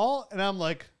the ball, and I'm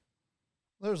like,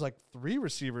 there's like 3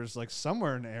 receivers, like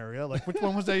somewhere in the area. Like, which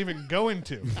one was I even going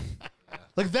to?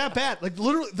 Like, that bad. Like,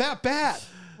 literally that bad.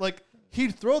 Like,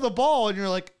 he'd throw the ball, and you're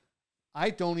like, I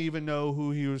don't even know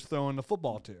who he was throwing the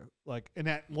football to. Like, in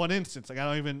that one instance, like, I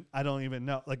don't even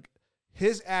know. Like,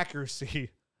 his accuracy,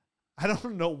 I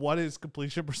don't know what his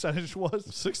completion percentage was.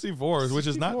 64, which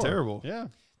is not terrible. Yeah.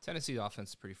 Tennessee offense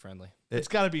is pretty friendly. It's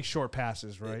got to be short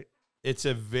passes, right? It's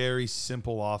a very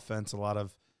simple offense.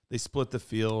 They split the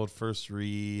field, first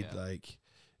read. Yeah. Like,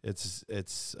 it's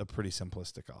a pretty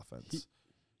simplistic offense.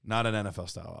 Not an NFL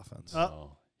style offense.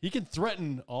 He can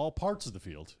threaten all parts of the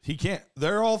field. He can't.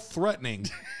 They're all threatening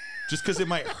just because it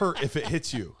might hurt if it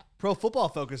hits you. Pro Football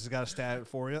Focus has got a stat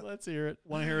for you. Let's hear it.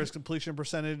 Want to hear his completion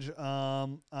percentage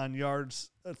on yards,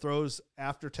 throws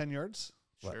after 10 yards?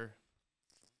 Sure.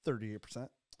 38%.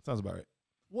 Sounds about right.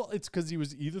 Well, it's because he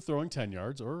was either throwing 10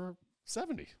 yards or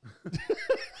 70.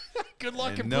 Good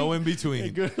luck. And no in between.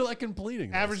 And good luck completing.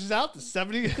 This. Averages out to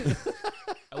 70.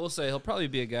 I will say he'll probably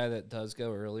be a guy that does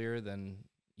go earlier than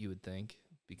you would think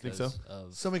because so?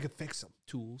 of Somebody could fix him.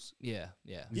 tools. Yeah.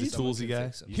 He's a toolsy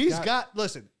guy.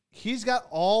 He's got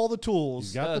all the tools.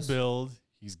 He's got the build.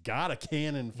 He's got a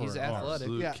cannon for He's an arm. athletic.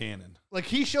 Absolute cannon. Like,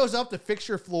 he shows up to fix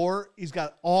your floor. He's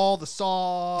got all the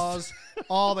saws,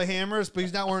 all the hammers, but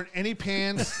he's not wearing any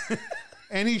pants,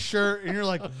 any shirt. And you're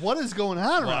like, what is going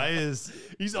on Why right is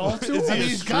He's all tools.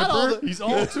 he's got all the, He's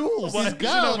all tools. he's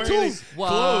got all the tools.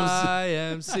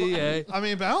 YMCA. I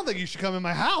mean, but I don't think you should come in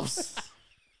my house.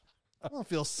 I don't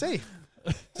feel safe.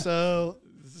 So,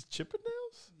 Is this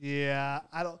Chippendales? yeah,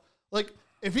 I don't like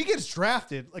if he gets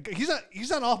drafted. Like, he's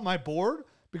not off my board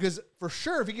because for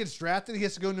sure if he gets drafted, he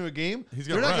has to go into a game. He's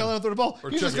They're gonna not going to run. let him throw the ball. Or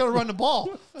He's chuck just it. going to run the ball.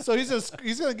 So he's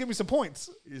going to give me some points,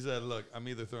 He said, look, I'm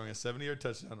either throwing a 70-yard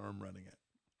touchdown or I'm running it.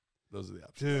 Those are the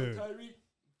options. dude.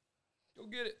 Go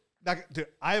get it. Dude,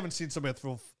 I haven't seen somebody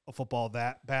throw a football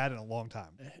that bad in a long time.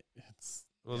 It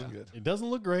wasn't good. It doesn't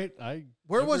look great.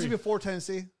 Where was he agree. before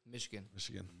Tennessee? Michigan.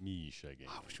 Michigan.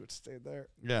 I wish you would have stayed there.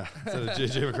 Yeah. So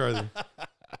J.J. McCarthy.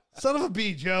 Son of a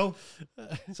B, Joe.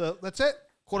 So that's it.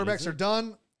 Quarterbacks are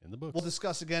done. In the books. We'll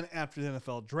discuss again after the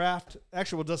NFL draft.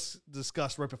 Actually, we'll just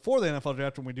discuss right before the NFL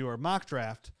draft when we do our mock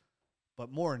draft,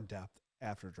 but more in depth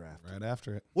after draft. Right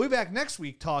after it. We'll be back next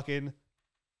week talking,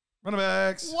 Running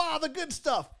backs. wow, the good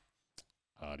stuff.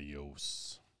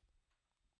 Adios.